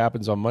see what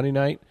happens on Monday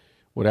night,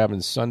 what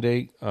happens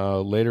Sunday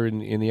later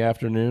in the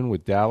afternoon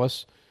with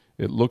Dallas.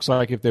 It looks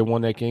like if they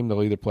won that game,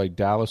 they'll either play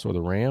Dallas or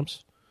the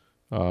Rams.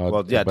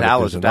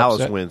 Dallas. If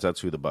Dallas wins,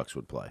 that's who the Bucs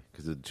would play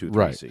because it's the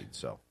 2-3 seed.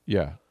 So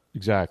yeah,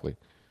 exactly.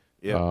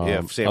 Yeah,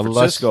 if San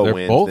Francisco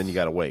wins, then you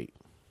got to wait.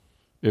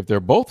 If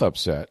they're both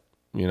upset,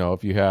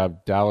 if you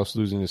have Dallas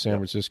losing to San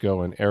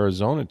Francisco and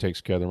Arizona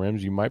takes care of the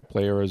Rams, you might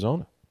play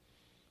Arizona.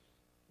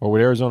 Or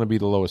would Arizona be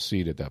the lowest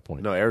seed at that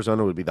point? No,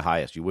 Arizona would be the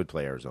highest. You would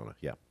play Arizona,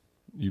 yeah.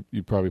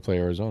 You'd probably play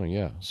Arizona,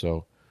 yeah.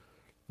 So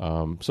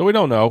we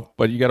don't know,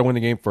 but you got to win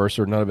the game first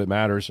or none of it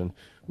matters. And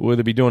we'll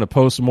either be doing a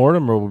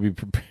post-mortem or we'll be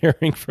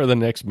preparing for the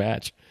next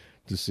match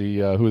to see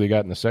who they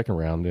got in the second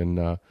round. And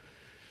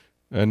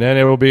then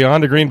it will be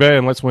on to Green Bay,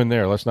 and let's win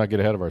there. Let's not get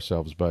ahead of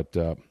ourselves. But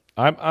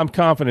I'm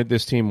confident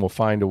this team will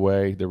find a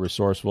way. They're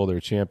resourceful. They're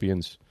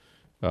champions,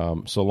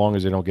 so long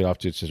as they don't get off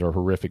to just a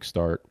horrific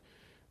start.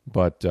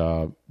 But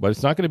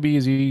it's not going to be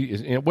easy.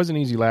 It wasn't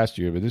easy last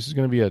year, but this is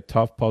going to be a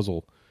tough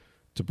puzzle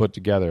to put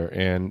together.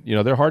 And,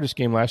 their hardest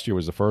game last year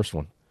was the first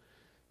one.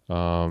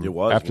 It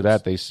was. After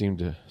that, they seemed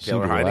to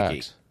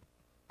relax.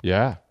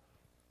 Yeah,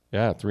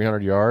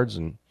 300 yards,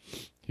 and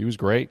he was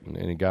great, and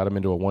he got him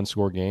into a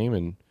one-score game.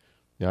 And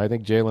I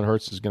think Jalen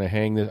Hurts is going to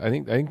hang this. I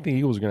think the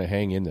Eagles are going to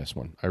hang in this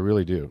one. I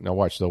really do. Now,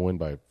 watch, they'll win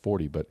by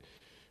 40, but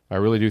I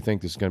really do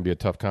think this is going to be a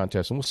tough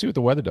contest, and we'll see what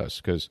the weather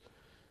does because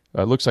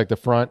it looks like the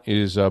front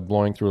is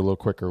blowing through a little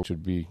quicker, which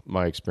would be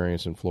my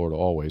experience in Florida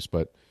always.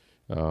 But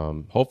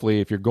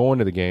hopefully, if you're going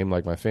to the game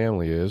like my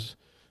family is,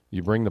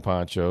 you bring the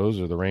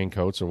ponchos or the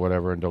raincoats or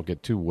whatever and don't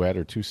get too wet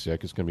or too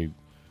sick. It's going to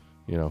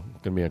be, going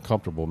to be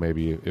uncomfortable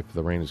maybe if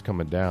the rain is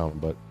coming down.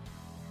 But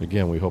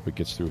again, we hope it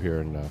gets through here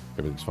and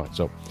everything's fine.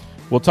 So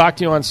we'll talk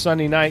to you on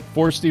Sunday night.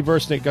 For Steve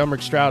Versnick,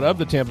 Gumrick Stroud of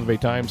the Tampa Bay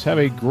Times. Have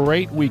a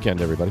great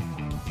weekend, everybody.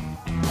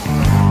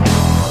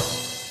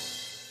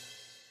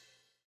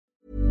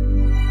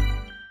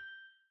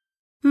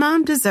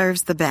 Mom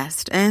deserves the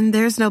best, and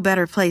there's no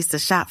better place to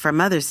shop for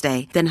Mother's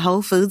Day than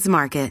Whole Foods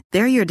Market.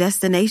 They're your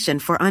destination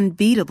for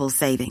unbeatable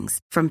savings,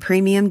 from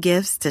premium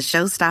gifts to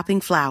show-stopping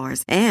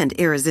flowers and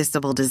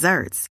irresistible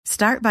desserts.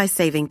 Start by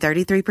saving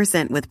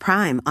 33% with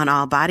Prime on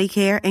all body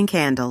care and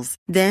candles.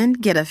 Then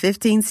get a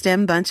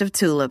 15-stem bunch of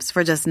tulips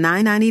for just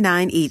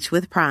 $9.99 each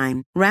with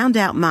Prime. Round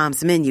out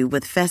Mom's menu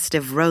with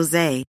festive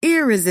rosé,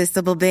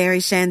 irresistible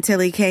berry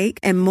chantilly cake,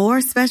 and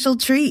more special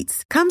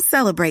treats. Come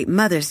celebrate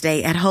Mother's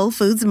Day at Whole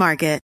Foods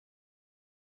Market.